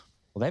Molotov.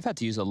 Well, they've had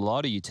to use a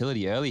lot of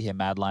utility early here,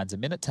 Mad Lions.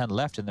 1:10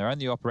 left, and they're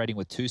only operating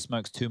with 2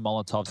 smokes, 2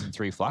 Molotovs, and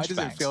 3 flashbangs. Why does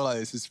it feel like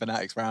this is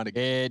Fnatic's round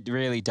again? It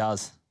really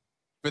does.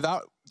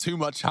 Without too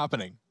much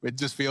happening, it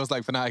just feels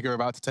like Fnatic are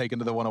about to take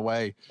another one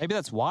away. Maybe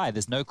that's why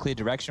there's no clear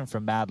direction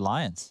from Mad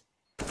Lions.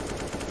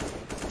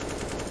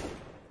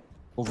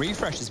 Well,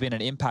 Refresh has been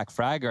an impact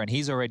fragger, and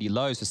he's already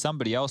low, so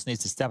somebody else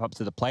needs to step up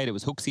to the plate. It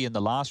was HooXi in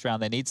the last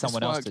round. They need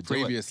someone else to do it.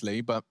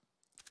 Previously, but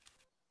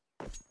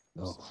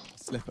oh.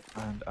 Slip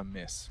and a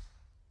miss.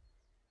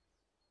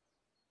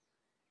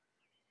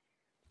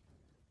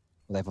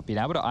 They've been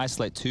able to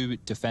isolate 2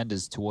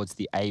 defenders towards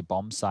the A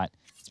bomb site.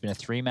 It's been a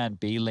 3-man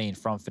B lean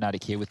from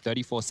Fnatic here with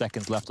 34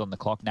 seconds left on the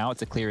clock. Now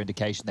it's a clear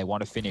indication they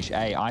want to finish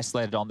A.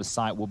 Isolated on the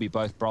site will be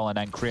both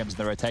Brolin and Crims.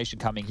 The rotation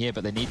coming here,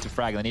 but they need to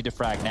frag. They need to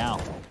frag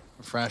now.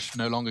 Fresh,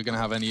 no longer going to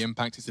have any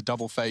impact. It's a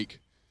double fake.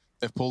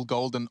 They've pulled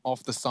Golden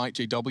off the site,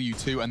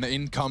 JW2, and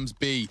in comes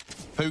B.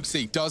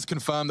 HooXi does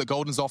confirm that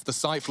Golden's off the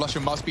site. Flusher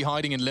must be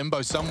hiding in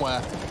limbo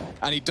somewhere,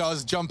 and he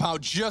does jump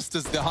out just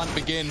as the hunt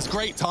begins.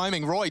 Great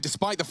timing. Roy,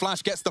 despite the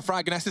flash, gets the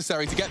frag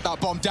necessary to get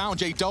that bomb down.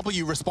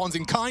 JW responds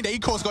in kind.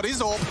 Akor's got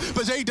his orb,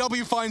 but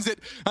JW finds it,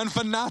 and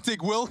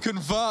Fnatic will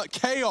convert.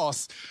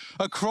 Chaos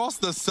across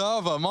the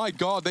server. My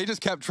God, they just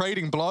kept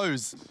trading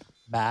blows.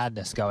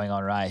 Madness going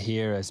on right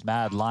here as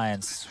Mad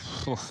Lions,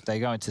 they're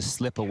going to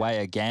slip away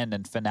again,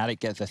 and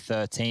Fnatic get the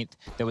 13th.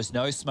 There was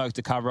no smoke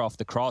to cover off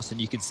the cross,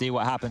 and you can see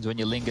what happens when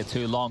you linger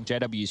too long.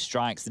 JW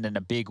strikes and in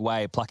a big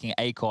way, plucking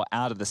Akor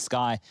out of the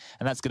sky,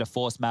 and that's going to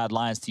force Mad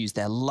Lions to use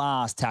their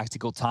last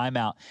tactical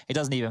timeout. It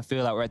doesn't even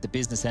feel like we're at the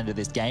business end of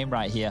this game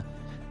right here,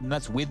 and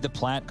that's with the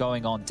plant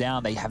going on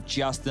down. They have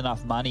just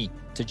enough money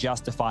to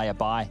justify a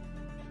buy.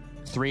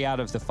 3 out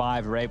of the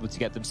 5 are able to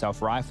get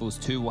themselves rifles.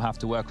 2 will have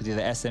to work with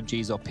either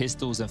SMGs or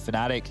pistols, and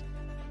Fnatic,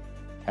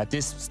 at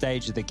this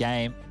stage of the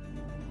game,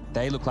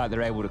 they look like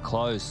they're able to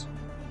close.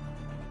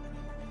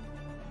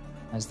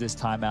 As this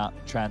timeout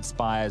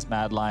transpires,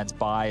 Mad Lions'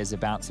 buy is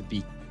about to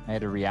be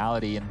made a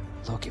reality, and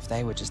look, if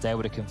they were just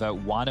able to convert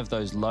one of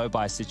those low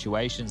buy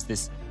situations,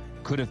 this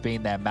could have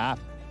been their map.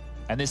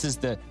 And this is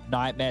the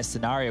nightmare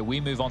scenario. We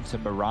move on to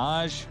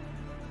Mirage.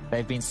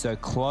 They've been so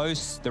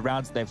close. The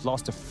rounds they've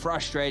lost are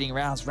frustrating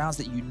rounds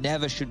that you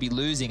never should be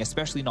losing,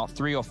 especially not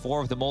 3 or 4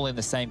 of them all in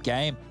the same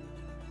game.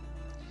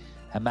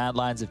 And Mad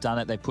Lions have done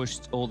it. They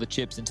pushed all the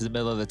chips into the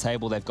middle of the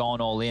table. They've gone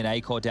all in.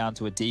 Akor down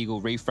to a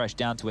Deagle, Refresh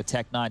down to a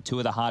Tech9. 2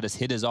 of the hardest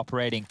hitters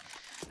operating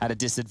at a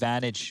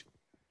disadvantage.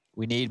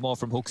 We need more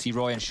from HooXi,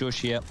 Roy, and Shush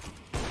here.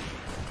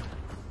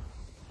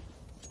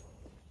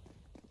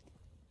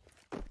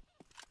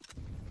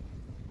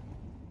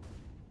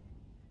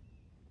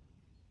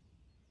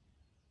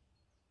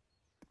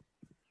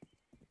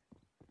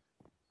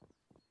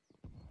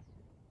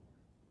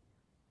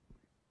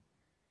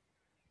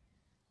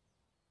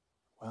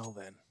 Well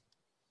then,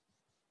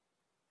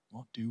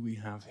 what do we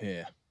have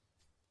here?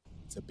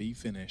 It's a B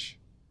finish.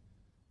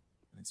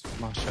 And it's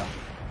Flusher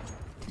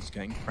who's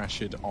getting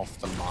pressured off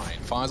the line.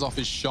 Fires off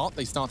his shot,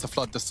 they start to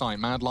flood the site.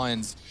 Mad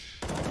Lions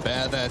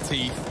bare their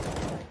teeth.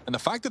 And the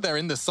fact that they're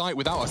in the site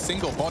without a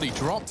single body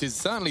dropped is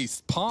certainly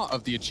part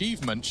of the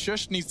achievement.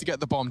 Shush needs to get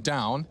the bomb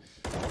down,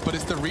 but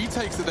it's the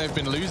retakes that they've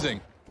been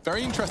losing.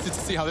 Very interested to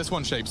see how this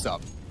one shapes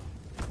up.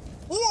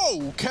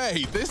 Whoa,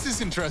 okay, this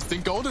is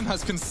interesting. Golden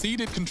has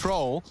conceded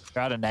control.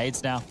 They're out of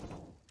nades now.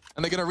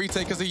 And they're going to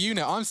retake as a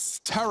unit. I'm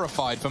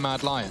terrified for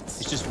Mad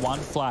Lions. It's just one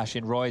flash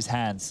in Roy's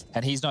hands,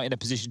 and he's not in a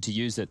position to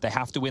use it. They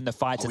have to win the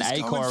fights, and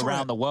Akor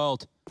around the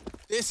world.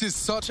 This is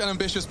such an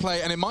ambitious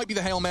play, and it might be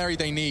the Hail Mary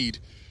they need.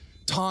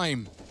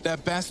 Time, their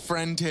best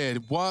friend here.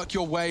 Work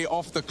your way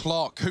off the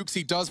clock.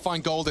 HooXi does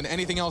find Golden.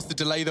 Anything else to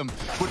delay them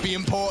would be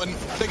important.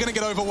 They're going to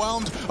get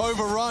overwhelmed,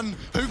 overrun.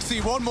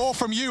 HooXi, one more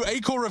from you.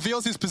 Akor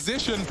reveals his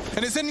position,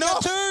 and it's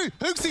enough.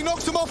 HooXi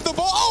knocks him off the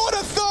ball. Oh,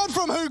 and a third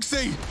from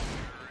HooXi.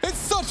 It's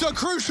such a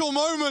crucial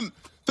moment.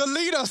 The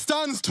leader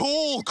stands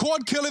tall.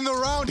 Quad kill in the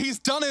round. He's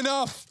done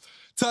enough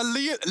to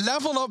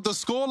level up the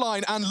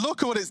scoreline, and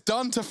look at what it's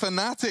done to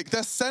Fnatic.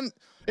 They're sent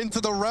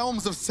into the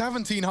realms of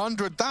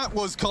 1700. That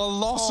was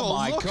colossal. Oh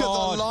my God. Look at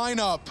the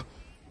lineup.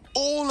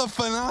 All of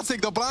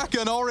Fnatic, the black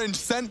and orange,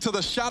 sent to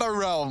the Shadow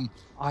Realm.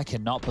 I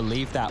cannot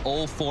believe that.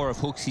 All 4 of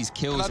HooXi's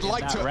kills in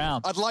that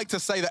round. I'd like to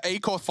say that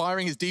Akor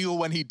firing his deal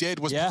when he did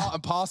was part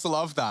and parcel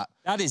of that.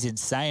 That is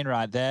insane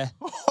right there.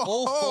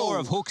 All 4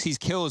 of HooXi's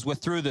kills were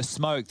through the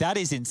smoke. That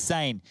is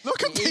insane.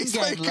 Look at this.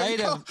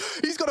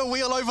 He's got to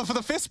wheel over for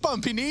the fist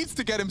bump. He needs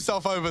to get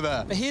himself over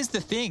there. But here's the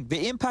thing.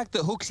 The impact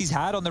that HooXi's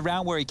had on the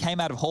round where he came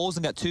out of halls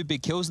and got 2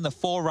 big kills in the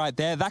 4 right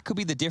there, that could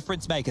be the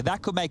difference maker.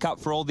 That could make up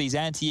for all these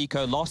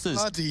anti-eco losses.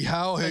 Bloody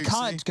hell, They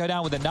can't go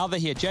down with another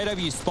here.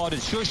 JW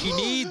spotted. Shush, you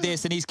need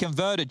this, and he's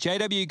converted.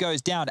 JW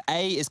goes down.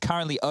 A is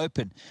currently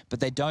open, but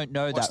they don't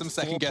know that. Watch them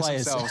second guess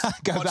themselves.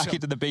 Go back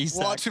into the B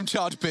stack. Watch him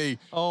charge B.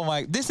 Oh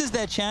my, this is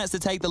their chance to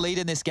take the lead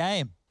in this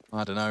game.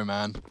 I don't know,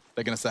 man.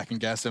 They're going to second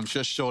guess him.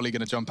 Shush surely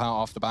going to jump out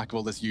off the back of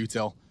all this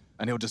util,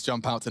 and he'll just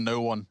jump out to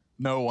no one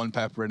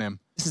peppering him.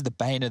 This is the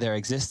bane of their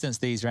existence,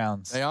 these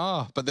rounds. They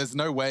are, but there's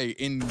no way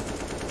in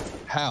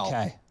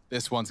hell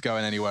this one's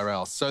going anywhere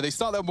else. So they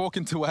start their walk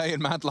into A,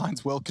 and Mad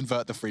Lions will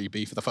convert the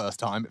freebie for the first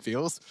time, it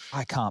feels.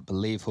 I can't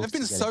believe They've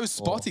been so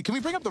spotty. Can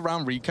we bring up the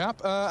round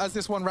recap as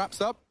this one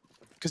wraps up?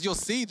 Because you'll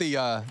see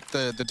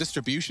the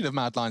distribution of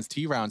Mad Lions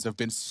T rounds have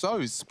been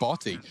so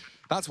spotty.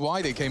 That's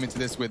why they came into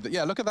this with,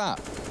 yeah, look at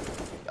that.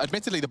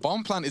 Admittedly, the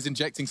bomb plant is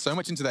injecting so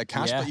much into their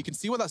cash, but you can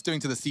see what that's doing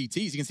to the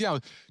CTs. You can see how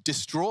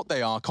distraught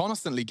they are,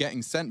 constantly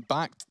getting sent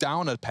back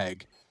down a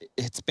peg.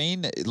 It's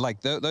been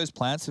like those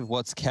plants are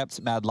what's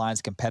kept Mad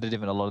Lions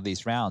competitive in a lot of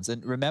these rounds.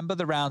 And remember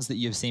the rounds that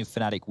you've seen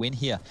Fnatic win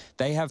here.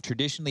 They have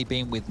traditionally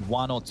been with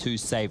 1 or 2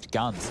 saved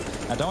guns.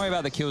 Now, don't worry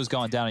about the kills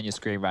going down on your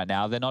screen right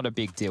now. They're not a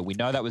big deal. We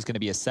know that was going to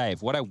be a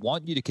save. What I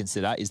want you to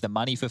consider is the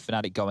money for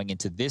Fnatic going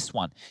into this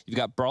one. You've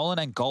got Brolin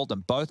and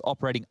Golden both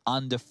operating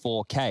under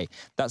 4K.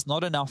 That's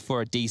not enough for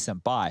a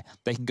decent buy.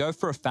 They can go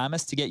for a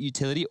Famis to get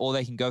utility, or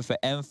they can go for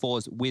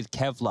M4s with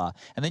Kevlar.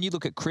 And then you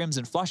look at Crims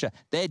and Flusher.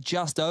 They're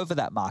just over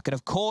that mark. And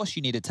of course,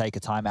 you need to take a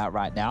timeout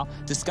right now.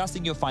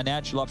 Discussing your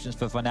financial options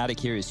for Fnatic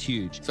here is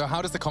huge. So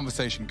how does the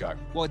conversation go?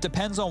 Well, it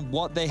depends on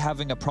what they're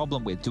having a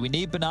problem with. Do we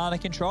need banana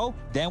control?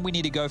 Then we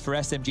need to go for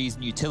SMGs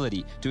and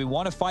utility. Do we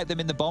want to fight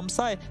them in the bomb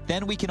site?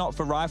 Then we can opt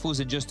for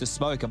rifles and just a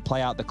smoke and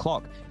play out the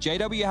clock.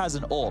 JW has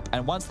an AWP,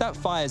 and once that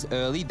fires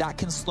early, that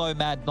can slow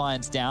Mad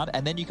Lions down,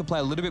 and then you can play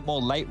a little bit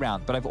more late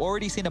round. But I've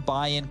already seen a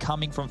buy-in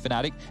coming from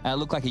Fnatic, and it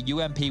looked like a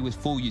UMP with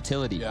full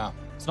utility. Yeah.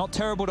 It's not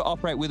terrible to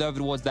operate with over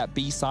towards that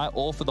B site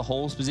or for the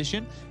halls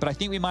position, but I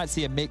think we might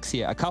see a mix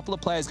here. A couple of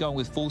players going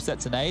with full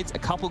sets of nades, a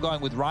couple going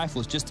with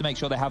rifles just to make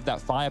sure they have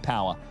that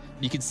firepower.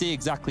 And you can see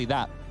exactly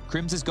that.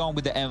 Crims has gone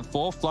with the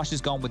M4, Flush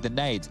has gone with the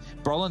nades.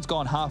 Brolin's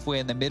gone halfway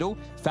in the middle,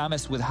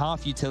 Famis with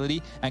half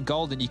utility, and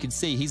Golden, you can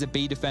see he's a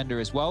B defender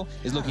as well,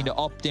 is looking to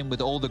opt in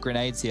with all the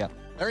grenades here.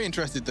 Very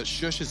interested that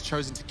Shush has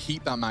chosen to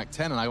keep that Mac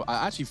 10, and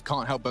I actually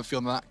can't help but feel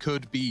that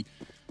could be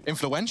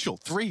influential.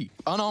 3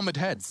 unarmored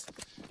heads.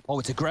 Oh,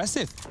 it's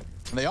aggressive.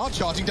 And they are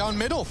charging down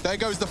middle. There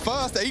goes the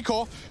first.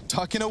 Acor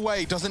tucking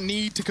away. Doesn't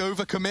need to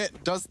overcommit.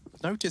 Does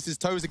notice his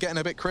toes are getting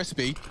a bit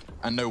crispy.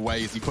 And no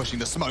way is he pushing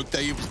the smoke.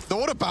 They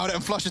thought about it,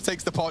 and Flusher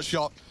takes the pot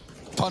shot.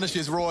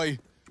 Punishes Roy.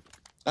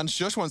 And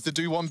Shush wants to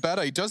do one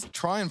better. He does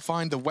try and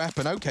find the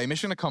weapon. Okay,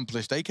 mission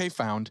accomplished. AK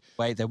found.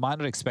 Wait, they might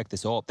not expect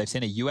this AWP. They've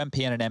seen a UMP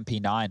and an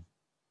MP9.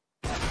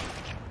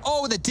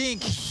 Oh, the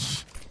dink.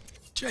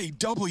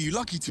 JW,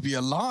 lucky to be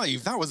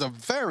alive. That was a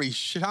very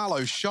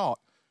shallow shot.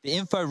 The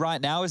info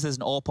right now is there's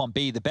an AWP on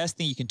B. The best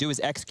thing you can do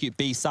is execute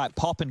B site,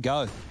 pop and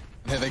go.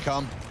 Here they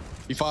come.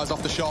 He fires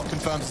off the shot,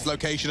 confirms his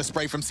location. A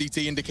spray from CT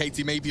indicates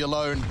he may be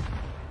alone.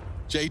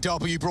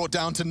 JW brought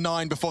down to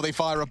 9 before they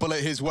fire a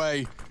bullet his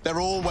way. They're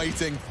all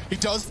waiting. He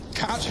does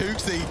catch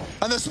Hooksy,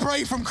 and the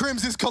spray from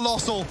Crims is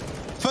colossal.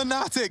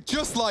 Fnatic,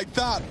 just like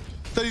that.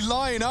 They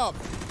line up,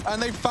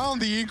 and they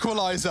found the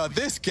equalizer.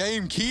 This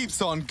game keeps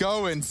on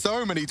going.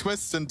 So many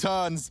twists and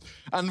turns,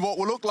 and what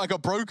will look like a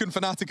broken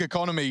Fnatic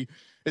economy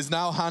is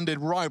now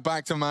handed right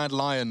back to Mad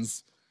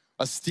Lions.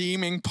 A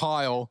steaming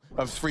pile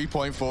of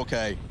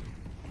 3.4K.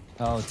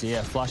 Oh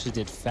dear, Flusher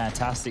did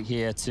fantastic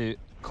here to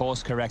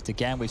course correct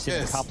again. We've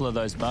seen a couple of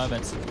those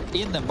moments.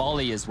 In the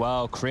molly as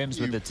well, Crims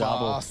with the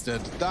double.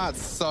 Bastard,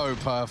 that's so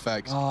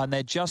perfect. Oh, and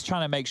they're just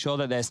trying to make sure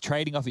that they're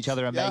trading off each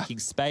other and making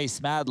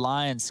space. Mad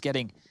Lions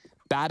getting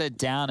battered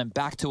down and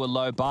back to a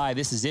low buy.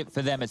 This is it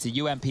for them. It's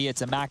a UMP,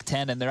 it's a Mac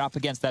 10, and they're up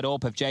against that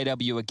AWP of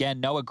JW again.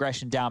 No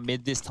aggression down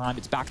mid this time.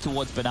 It's back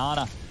towards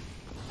Banana.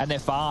 And they're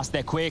fast,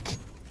 they're quick.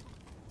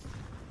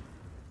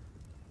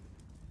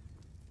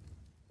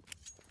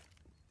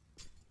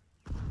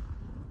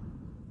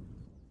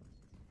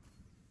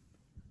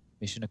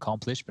 Mission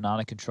accomplished,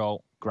 banana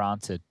control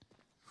granted.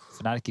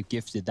 Fnatic have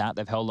gifted that.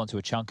 They've held onto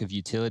a chunk of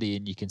utility,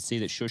 and you can see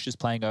that Shush is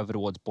playing over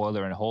towards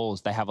Boiler and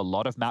Halls. They have a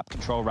lot of map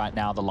control right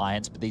now, the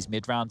Lions, but these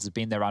mid-rounds have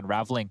been their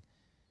unraveling.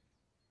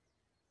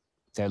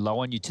 They're low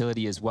on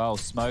utility as well.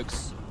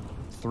 Smokes,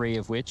 3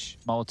 of which,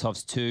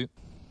 Molotovs 2,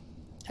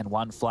 and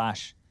 1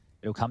 flash.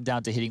 It'll come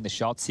down to hitting the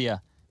shots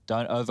here.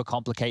 Don't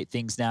overcomplicate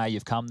things now.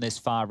 You've come this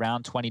far.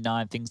 Round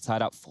 29, things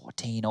tied up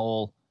 14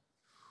 all.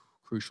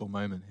 Crucial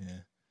moment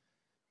here.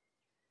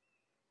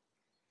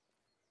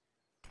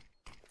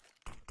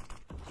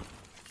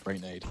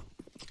 Great nade.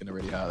 It's going to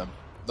really hurt them.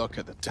 Look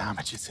at the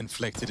damage it's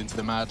inflicted into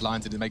the Mad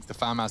Lions, and it makes the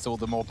FAMAS all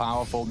the more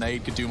powerful.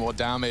 Nade could do more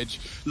damage.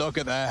 Look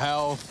at their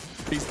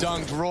health. He's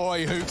dunked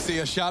Roy.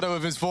 Hooksy, a shadow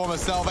of his former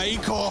self.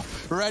 Acor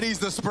readies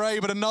the spray,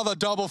 but another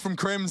double from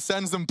Crims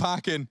sends them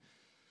packing.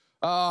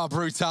 Ah,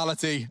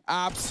 brutality.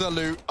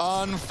 Absolute,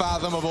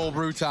 unfathomable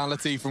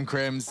brutality from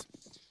Crims.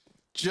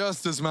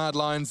 Just as Mad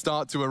Lions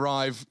start to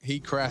arrive, he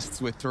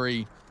crests with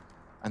 3.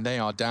 And they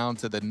are down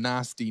to the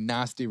nasty,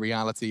 nasty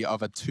reality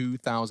of a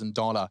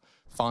 $2,000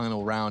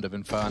 final round of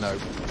Inferno.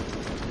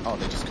 Oh,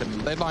 they just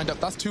couldn't. They lined up.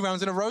 That's 2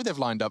 rounds in a row they've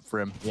lined up for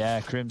him. Yeah,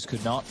 Crims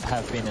could not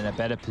have been in a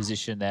better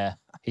position there.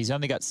 He's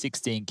only got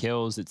 16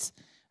 kills. It's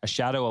a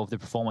shadow of the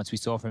performance we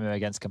saw from him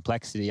against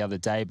Complexity the other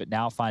day, but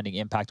now finding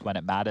impact when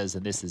it matters,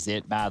 and this is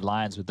it. Mad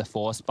Lions with the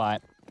force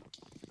bite.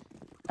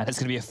 And it's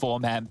going to be a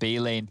 4-man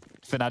B-lean.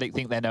 Fnatic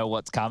think they know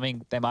what's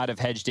coming. They might have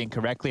hedged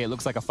incorrectly. It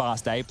looks like a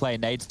fast A play.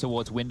 Nades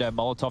towards window,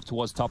 Molotov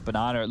towards top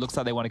banana. It looks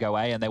like they want to go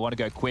A and they want to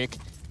go quick.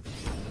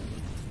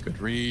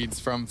 Good reads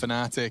from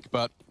Fnatic,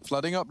 but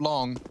flooding up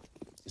long.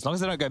 As long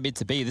as they don't go mid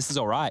to B, this is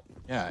all right.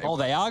 Yeah. Oh,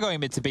 they are going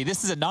mid to B.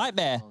 This is a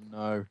nightmare. Oh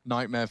no,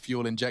 nightmare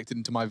fuel injected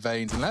into my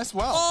veins. Unless,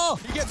 well,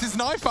 he gets his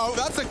knife out.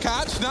 That's a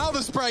catch. Now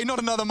the spray, not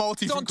another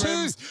multi from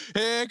Crims.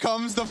 Here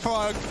comes the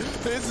frog.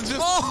 It's just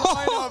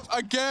line up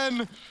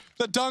again.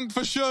 The dunk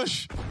for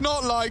Shush.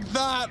 Not like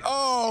that.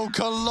 Oh,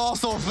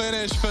 colossal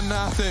finish for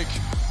Fnatic.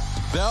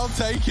 They'll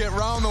take it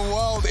round the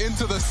world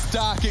into the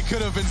stack. It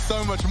could have been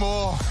so much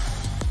more.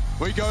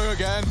 We go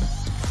again.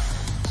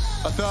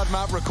 A third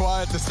map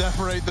required to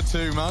separate the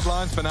two. Mad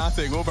Lions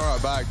Fnatic. We'll be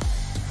right back.